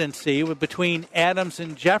presidency between Adams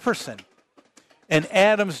and Jefferson. And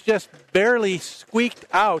Adams just barely squeaked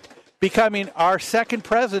out, becoming our second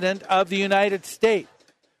president of the United States.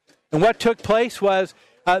 And what took place was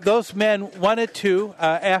those men wanted to,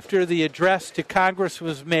 after the address to Congress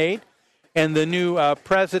was made and the new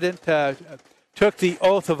president took the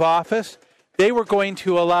oath of office, they were going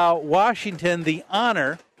to allow Washington the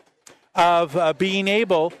honor of being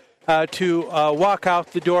able to walk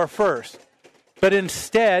out the door first. But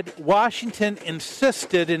instead, Washington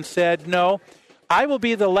insisted and said, no, I will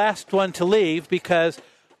be the last one to leave, because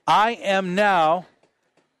I am now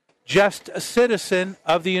just a citizen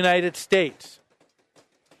of the United States.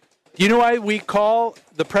 Do you know why we call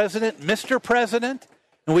the president Mr. President,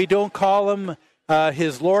 and we don't call him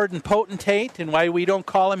his Lord and Potentate, and why we don't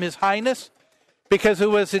call him His Highness? Because it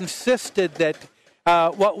was insisted that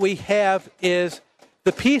what we have is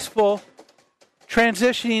the peaceful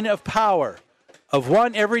transitioning of power of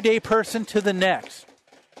one everyday person to the next.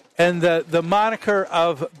 And the moniker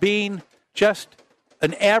of being just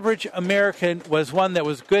an average American was one that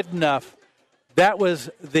was good enough. That was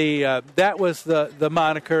the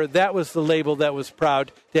moniker. That was the label that was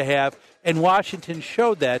proud to have. And Washington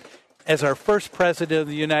showed that as our first president of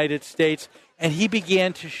the United States, and he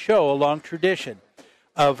began to show a long tradition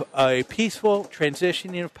of a peaceful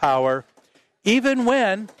transitioning of power, even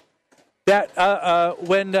when the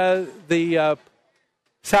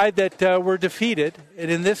side that were defeated,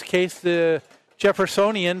 and in this case the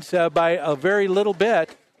Jeffersonians by a very little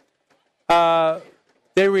bit,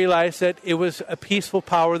 they realized that it was a peaceful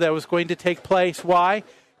power that was going to take place. Why?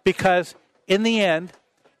 Because in the end,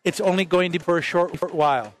 it's only going to be for a short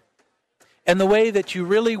while. And the way that you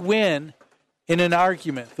really win in an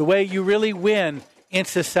argument, the way you really win in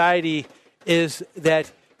society is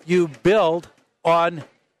that you build on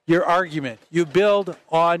your argument. You build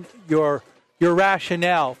on your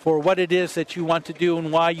rationale for what it is that you want to do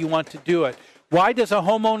and why you want to do it. Why does a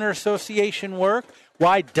homeowner association work?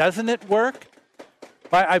 Why doesn't it work?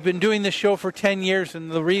 I've been doing this show for 10 years,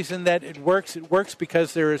 and the reason that it works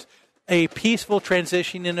because there is a peaceful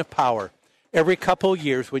transition of power every couple of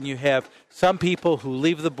years when you have some people who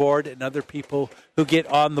leave the board and other people who get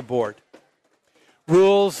on the board.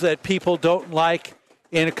 Rules that people don't like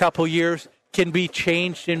in a couple of years can be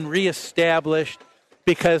changed and reestablished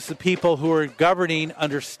because the people who are governing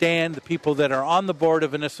understand, the people that are on the board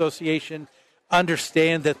of an association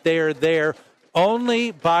understand that they are there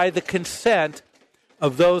only by the consent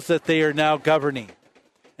of those that they are now governing.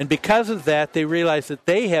 And because of that, they realize that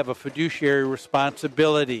they have a fiduciary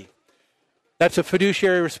responsibility. That's a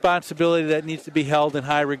fiduciary responsibility that needs to be held in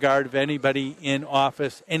high regard of anybody in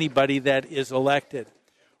office, anybody that is elected.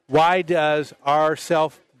 Why does our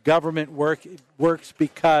self-government work? It works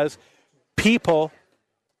because people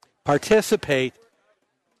participate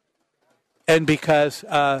and because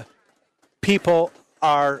people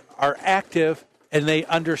are active and they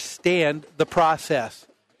understand the process.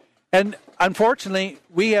 And unfortunately,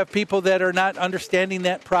 we have people that are not understanding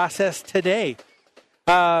that process today.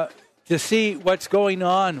 To see what's going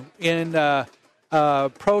on in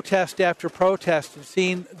protest after protest and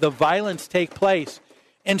seeing the violence take place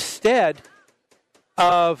instead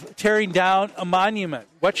of tearing down a monument.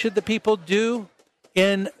 What should the people do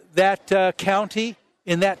in that county,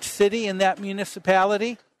 in that city, in that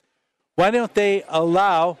municipality? Why don't they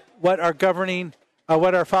allow what our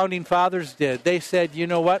founding fathers did? They said, you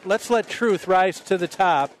know what, let's let truth rise to the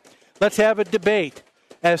top. Let's have a debate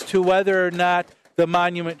as to whether or not the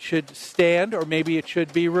monument should stand or maybe it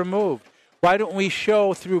should be removed. Why don't we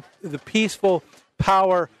show through the peaceful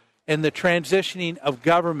power and the transitioning of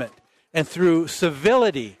government and through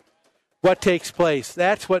civility what takes place?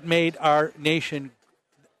 That's what made our nation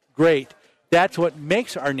great. That's what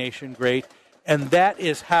makes our nation great. And that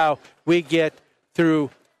is how we get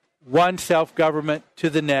through one self-government to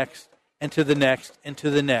the next and to the next and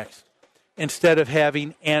to the next. Instead of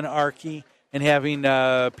having anarchy and having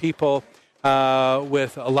people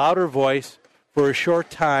with a louder voice for a short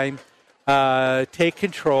time take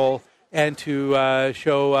control and to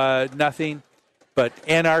show nothing but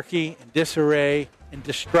anarchy and disarray and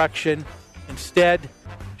destruction. Instead,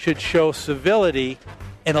 should show civility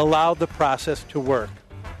and allow the process to work.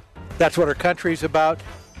 That's what our country's about.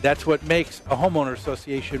 That's what makes a homeowner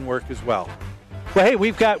association work as well. Well, hey,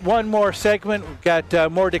 we've got one more segment. We've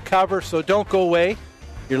got more to cover, so don't go away.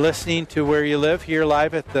 You're listening to Where You Live here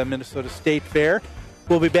live at the Minnesota State Fair.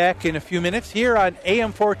 We'll be back in a few minutes here on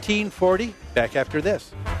AM 1440. Back after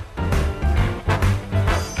this.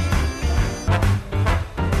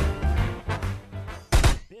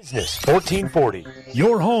 Business 1440.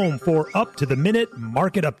 Your home for up-to-the-minute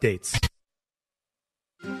market updates.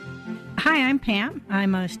 Hi, I'm Pam.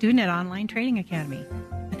 I'm a student at Online Trading Academy.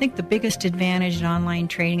 I think the biggest advantage in Online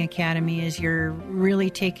Trading Academy is you're really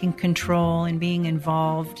taking control and being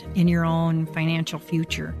involved in your own financial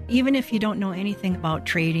future. Even if you don't know anything about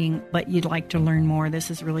trading, but you'd like to learn more, this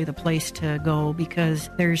is really the place to go because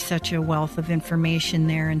there's such a wealth of information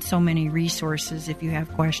there and so many resources if you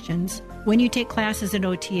have questions. When you take classes at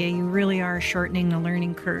OTA, you really are shortening the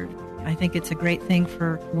learning curve. I think it's a great thing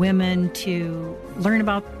for women to learn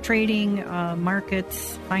about trading,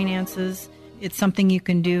 markets, finances. It's something you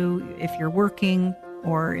can do if you're working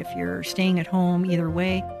or if you're staying at home. Either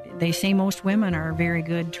way, they say most women are very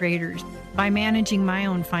good traders. By managing my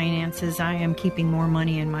own finances, I am keeping more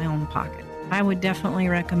money in my own pocket. I would definitely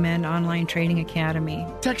recommend Online Trading Academy.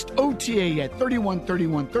 Text OTA at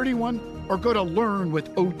 313131 or go to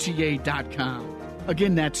learnwithota.com.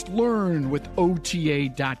 Again, that's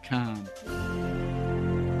learnwithota.com.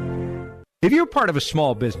 If you're part of a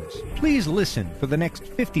small business, please listen for the next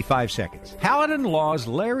 55 seconds. Paladin Law's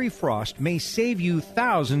Larry Frost may save you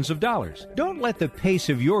thousands of dollars. Don't let the pace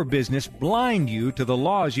of your business blind you to the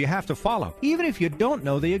laws you have to follow, even if you don't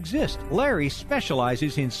know they exist. Larry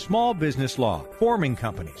specializes in small business law, forming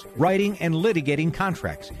companies, writing and litigating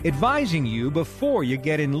contracts, advising you before you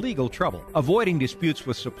get in legal trouble. Avoiding disputes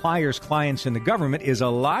with suppliers, clients, and the government is a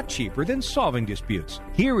lot cheaper than solving disputes.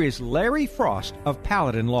 Here is Larry Frost of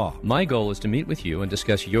Paladin Law. My goal is to meet with you and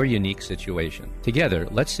discuss your unique situation. Together,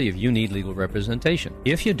 let's see if you need legal representation.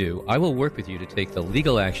 If you do, I will work with you to take the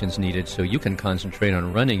legal actions needed so you can concentrate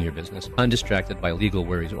on running your business, undistracted by legal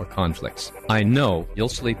worries or conflicts. I know you'll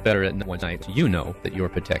sleep better at night. You know that you're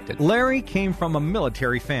protected. Larry came from a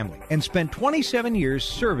military family and spent 27 years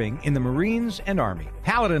serving in the Marines and Army.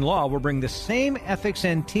 Paladin Law will bring the same ethics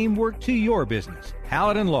and teamwork to your business.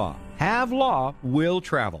 Paladin Law. Have law, will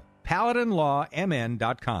travel.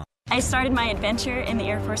 PaladinLawMN.com. I started my adventure in the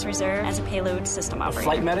Air Force Reserve as a payload system operator.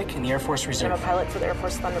 Flight medic in the Air Force Reserve. I'm a pilot for the Air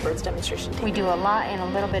Force Thunderbirds demonstration team. We do a lot in a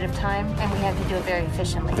little bit of time, and we have to do it very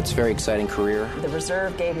efficiently. It's a very exciting career. The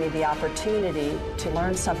Reserve gave me the opportunity to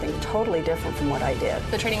learn something totally different from what I did.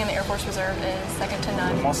 The training in the Air Force Reserve is second to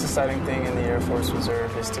none. The most exciting thing in the Air Force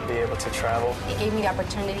Reserve is to be able to travel. It gave me the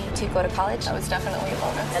opportunity to go to college. That was definitely a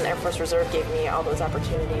bonus. And the Air Force Reserve gave me all those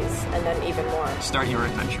opportunities, and then even more. Start your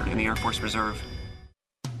adventure in the Air Force Reserve.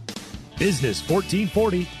 Business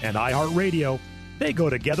 1440 and iHeartRadio, they go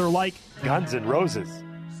together like Guns N' Roses.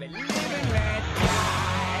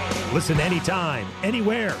 Listen anytime,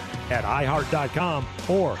 anywhere at iHeart.com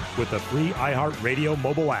or with the free iHeartRadio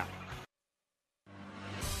mobile app.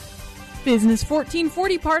 Business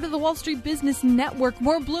 1440, part of the Wall Street Business Network.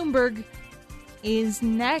 More Bloomberg is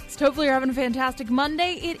next. Hopefully you're having a fantastic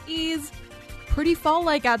Monday. It is pretty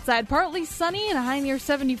fall-like outside. Partly sunny and a high near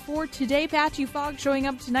 74 today. Patchy fog showing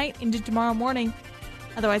up tonight into tomorrow morning.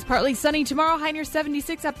 Otherwise, partly sunny tomorrow. High near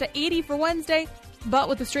 76 up to 80 for Wednesday. But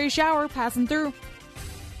with a stray shower passing through.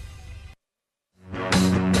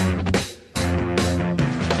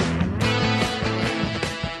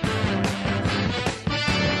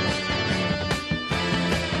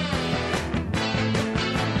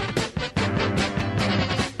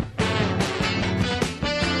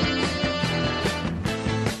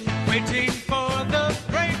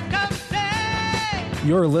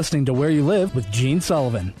 You're listening to Where You Live with Gene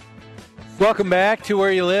Sullivan. Welcome back to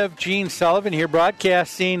Where You Live. Gene Sullivan here,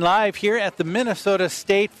 broadcasting live here at the Minnesota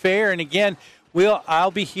State Fair. And again,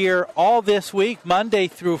 I'll be here all this week, Monday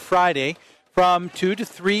through Friday, from 2 to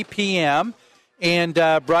 3 p.m. and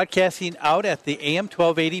broadcasting out at the AM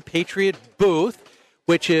 1280 Patriot booth,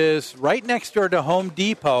 which is right next door to Home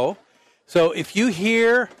Depot. So if you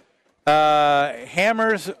hear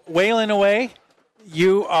hammers wailing away,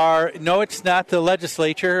 no, it's not the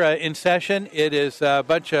legislature in session. It is a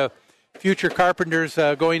bunch of future carpenters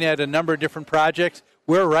going at a number of different projects.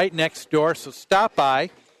 We're right next door, so stop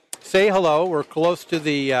by, say hello. We're close to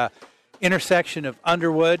the intersection of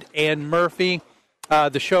Underwood and Murphy.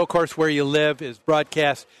 The show, of course, Where You Live, is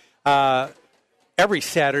broadcast every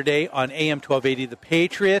Saturday on AM 1280 The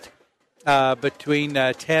Patriot between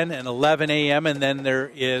 10 and 11 a.m., and then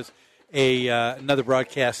there is another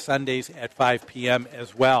broadcast Sundays at 5 p.m.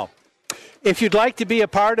 as well. If you'd like to be a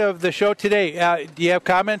part of the show today, do you have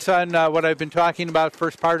comments on what I've been talking about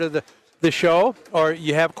first part of the show, or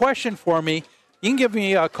you have a question for me, you can give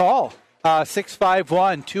me a call,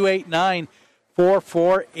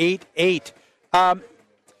 651-289-4488.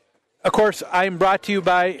 Of course, I'm brought to you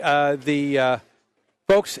by the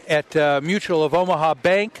folks at Mutual of Omaha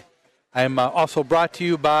Bank. I'm also brought to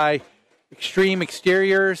you by Extreme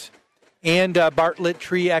Exteriors and Bartlett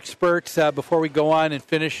Tree Experts. Before we go on and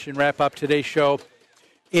finish and wrap up today's show,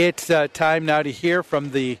 it's time now to hear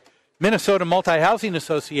from the Minnesota Multi-Housing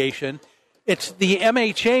Association. It's the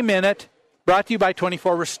MHA Minute, brought to you by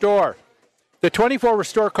 24 Restore. The 24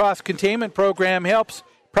 Restore Cost Containment Program helps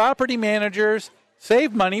property managers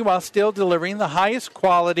save money while still delivering the highest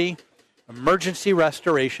quality emergency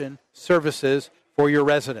restoration services for your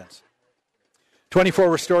residents.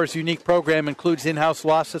 24 Restore's unique program includes in-house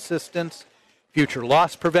loss assistance, future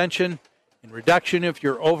loss prevention, and reduction of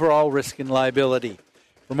your overall risk and liability.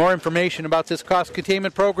 For more information about this cost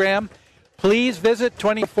containment program, please visit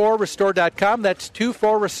 24restore.com. That's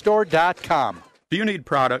 24restore.com. Do you need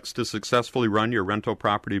products to successfully run your rental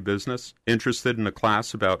property business? Interested in a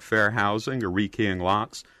class about fair housing or rekeying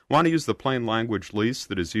locks? Want to use the plain language lease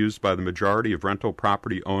that is used by the majority of rental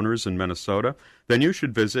property owners in Minnesota? Then you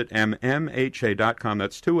should visit mmha.com.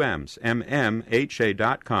 That's two M's,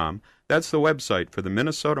 mmha.com. That's the website for the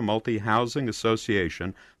Minnesota Multi-Housing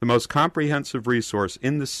Association, the most comprehensive resource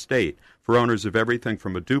in the state for owners of everything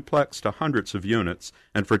from a duplex to hundreds of units,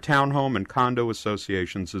 and for townhome and condo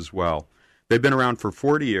associations as well. They've been around for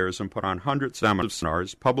 40 years and put on hundreds of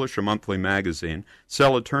seminars, publish a monthly magazine,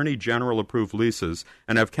 sell Attorney General approved leases,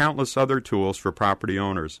 and have countless other tools for property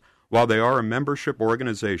owners. While they are a membership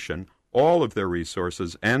organization, all of their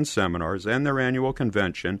resources and seminars and their annual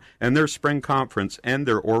convention and their spring conference and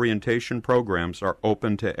their orientation programs are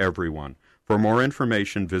open to everyone. For more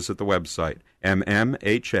information, visit the website,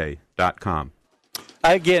 mmha.com.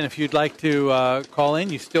 Again, if you'd like to call in,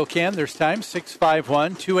 you still can. There's time,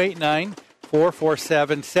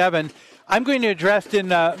 651-289-4477. I'm going to address in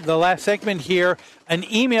the last segment here an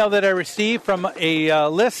email that I received from a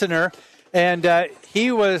listener, and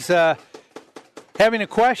he was having a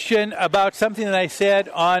question about something that I said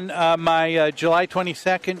on my July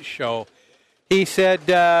 22nd show. He said,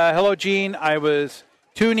 hello, Gene. I was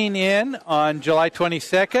tuning in on July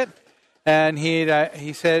 22nd, and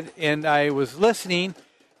he said, and I was listening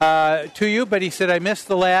to you, but he said, I missed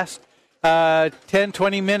the last 10,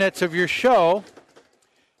 20 minutes of your show.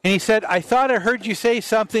 And he said, I thought I heard you say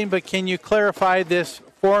something, but can you clarify this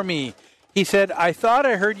for me? He said, I thought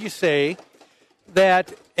I heard you say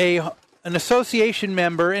that an association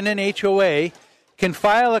member in an HOA can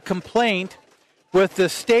file a complaint with the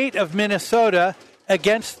state of Minnesota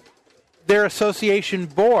against their association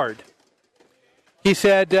board. He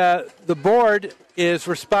said the board is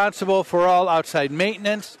responsible for all outside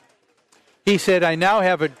maintenance. He said, I now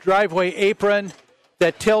have a driveway apron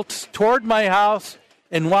that tilts toward my house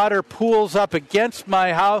and water pools up against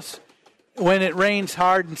my house when it rains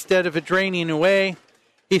hard instead of it draining away.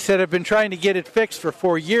 He said, I've been trying to get it fixed for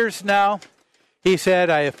 4 years now. He said,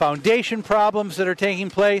 I have foundation problems that are taking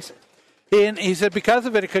place. And he said, because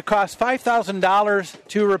of it, it could cost $5,000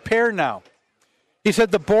 to repair now. He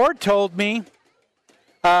said, the board told me,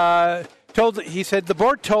 the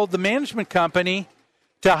board told the management company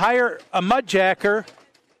to hire a mud jacker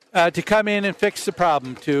to come in and fix the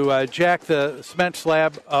problem, to jack the cement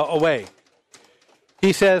slab away.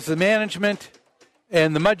 He says the management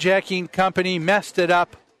and the mud jacking company messed it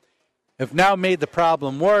up, have now made the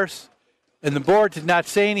problem worse, and the board did not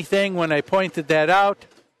say anything when I pointed that out,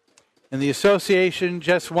 and the association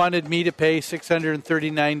just wanted me to pay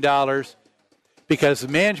 $639 because the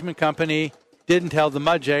management company didn't tell the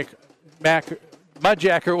mud jacker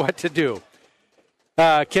what to do.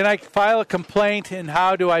 Can I file a complaint, and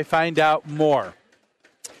how do I find out more?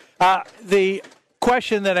 The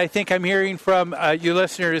question that I think I'm hearing from you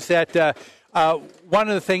listeners is that one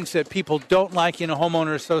of the things that people don't like in a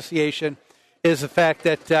homeowner association is the fact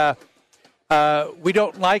that we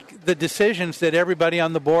don't like the decisions that everybody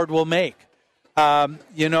on the board will make.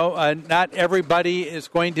 Not everybody is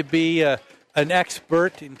going to be an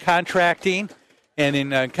expert in contracting and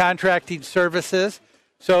in contracting services.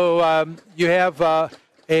 So you have a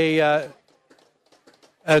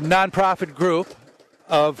nonprofit group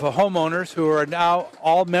of homeowners who are now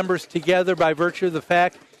all members together by virtue of the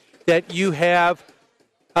fact that you have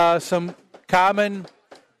some common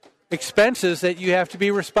expenses that you have to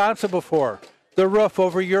be responsible for. The roof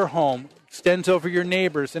over your home extends over your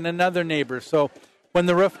neighbors and another neighbor. So when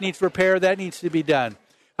the roof needs repair, that needs to be done.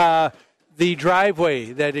 The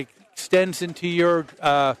driveway that extends into your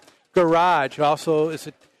garage also is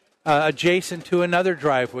adjacent to another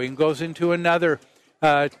driveway and goes into another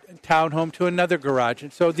townhome to another garage.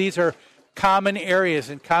 And so these are common areas,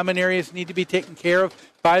 and common areas need to be taken care of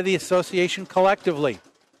by the association collectively.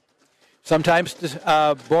 Sometimes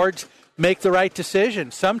boards make the right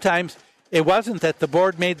decision. Sometimes it wasn't that the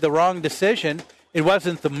board made the wrong decision. It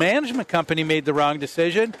wasn't the management company made the wrong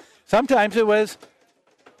decision. Sometimes it was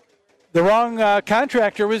the wrong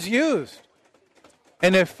contractor was used.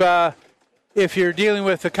 And if you're dealing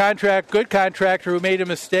with a good contractor who made a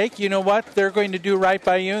mistake, you know what? They're going to do right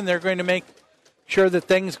by you, and they're going to make sure that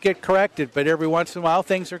things get corrected. But every once in a while,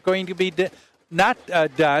 things are going to be not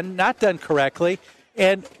done correctly.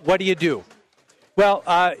 And what do you do? Well,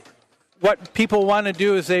 what people want to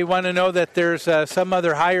do is they want to know that there's some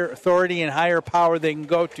other higher authority and higher power they can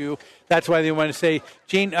go to. That's why they want to say,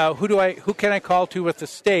 Gene, who can I call to with the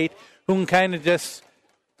state who can kind of just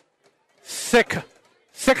sick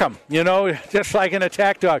them, just like an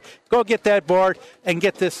attack dog. Go get that board and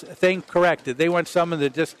get this thing corrected. They want someone to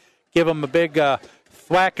just give them a big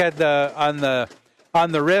thwack on the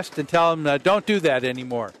wrist and tell them don't do that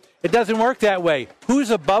anymore. It doesn't work that way.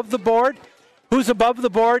 Who's above the board? Who's above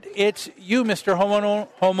the board? It's you, Mr.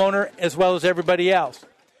 Homeowner, as well as everybody else.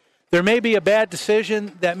 There may be a bad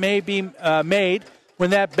decision that may be made.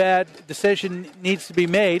 When that bad decision needs to be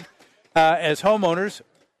made, as homeowners,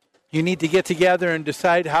 you need to get together and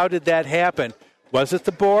decide how did that happen? Was it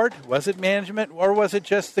the board? Was it management? Or was it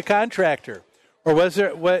just the contractor? Or was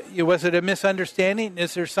it a misunderstanding?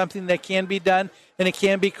 Is there something that can be done and it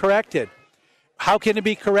can be corrected? How can it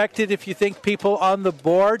be corrected if you think people on the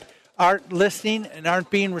board aren't listening and aren't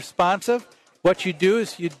being responsive? What you do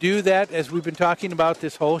is you do that, as we've been talking about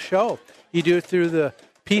this whole show. You do it through the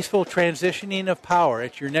peaceful transitioning of power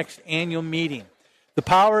at your next annual meeting. The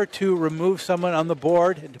power to remove someone on the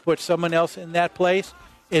board and to put someone else in that place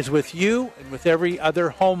is with you and with every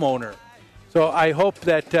other homeowner. So I hope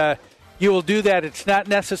that you will do that. It's not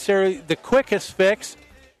necessarily the quickest fix,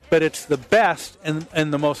 but it's the best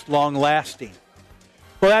and the most long-lasting.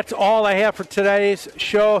 Well, that's all I have for today's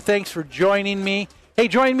show. Thanks for joining me. Hey,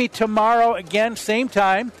 join me tomorrow again, same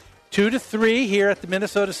time, 2 to 3 here at the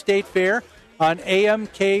Minnesota State Fair on AM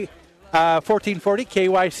 1440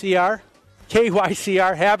 KYCR.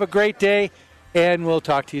 KYCR. Have a great day, and we'll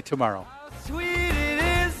talk to you tomorrow. Sweet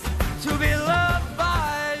it is to be loved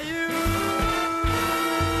by you.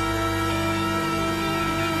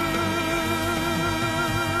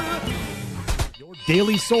 Your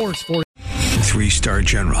daily source for 3-star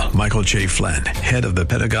General Michael J. Flynn, head of the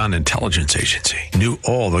Pentagon Intelligence Agency, knew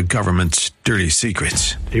all the government's dirty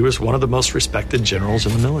secrets. He was one of the most respected generals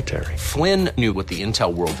in the military. Flynn knew what the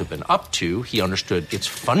intel world had been up to. He understood its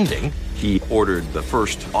funding. He ordered the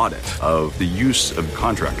first audit of the use of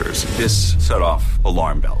contractors. This set off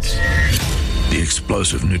alarm bells. The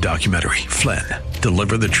explosive new documentary, Flynn,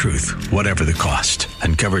 Deliver the Truth, Whatever the Cost,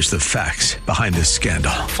 uncovers the facts behind this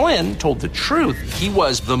scandal. Flynn told the truth. He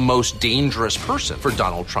was the most dangerous person for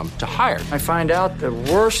Donald Trump to hire. I find out the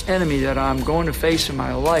worst enemy that I'm going to face in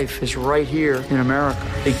my life is right here in America.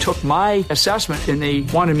 They took my assessment and they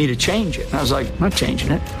wanted me to change it. And I was like, I'm not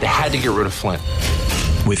changing it. They had to get rid of Flynn.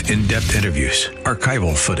 With in-depth interviews,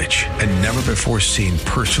 archival footage, and never-before-seen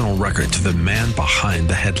personal records of the man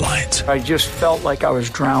behind the headlines. I just felt like I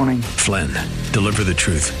was drowning. Flynn, Deliver the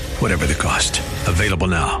Truth, Whatever the Cost. Available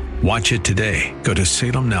now. Watch it today. Go to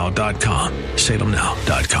salemnow.com.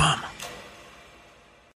 salemnow.com.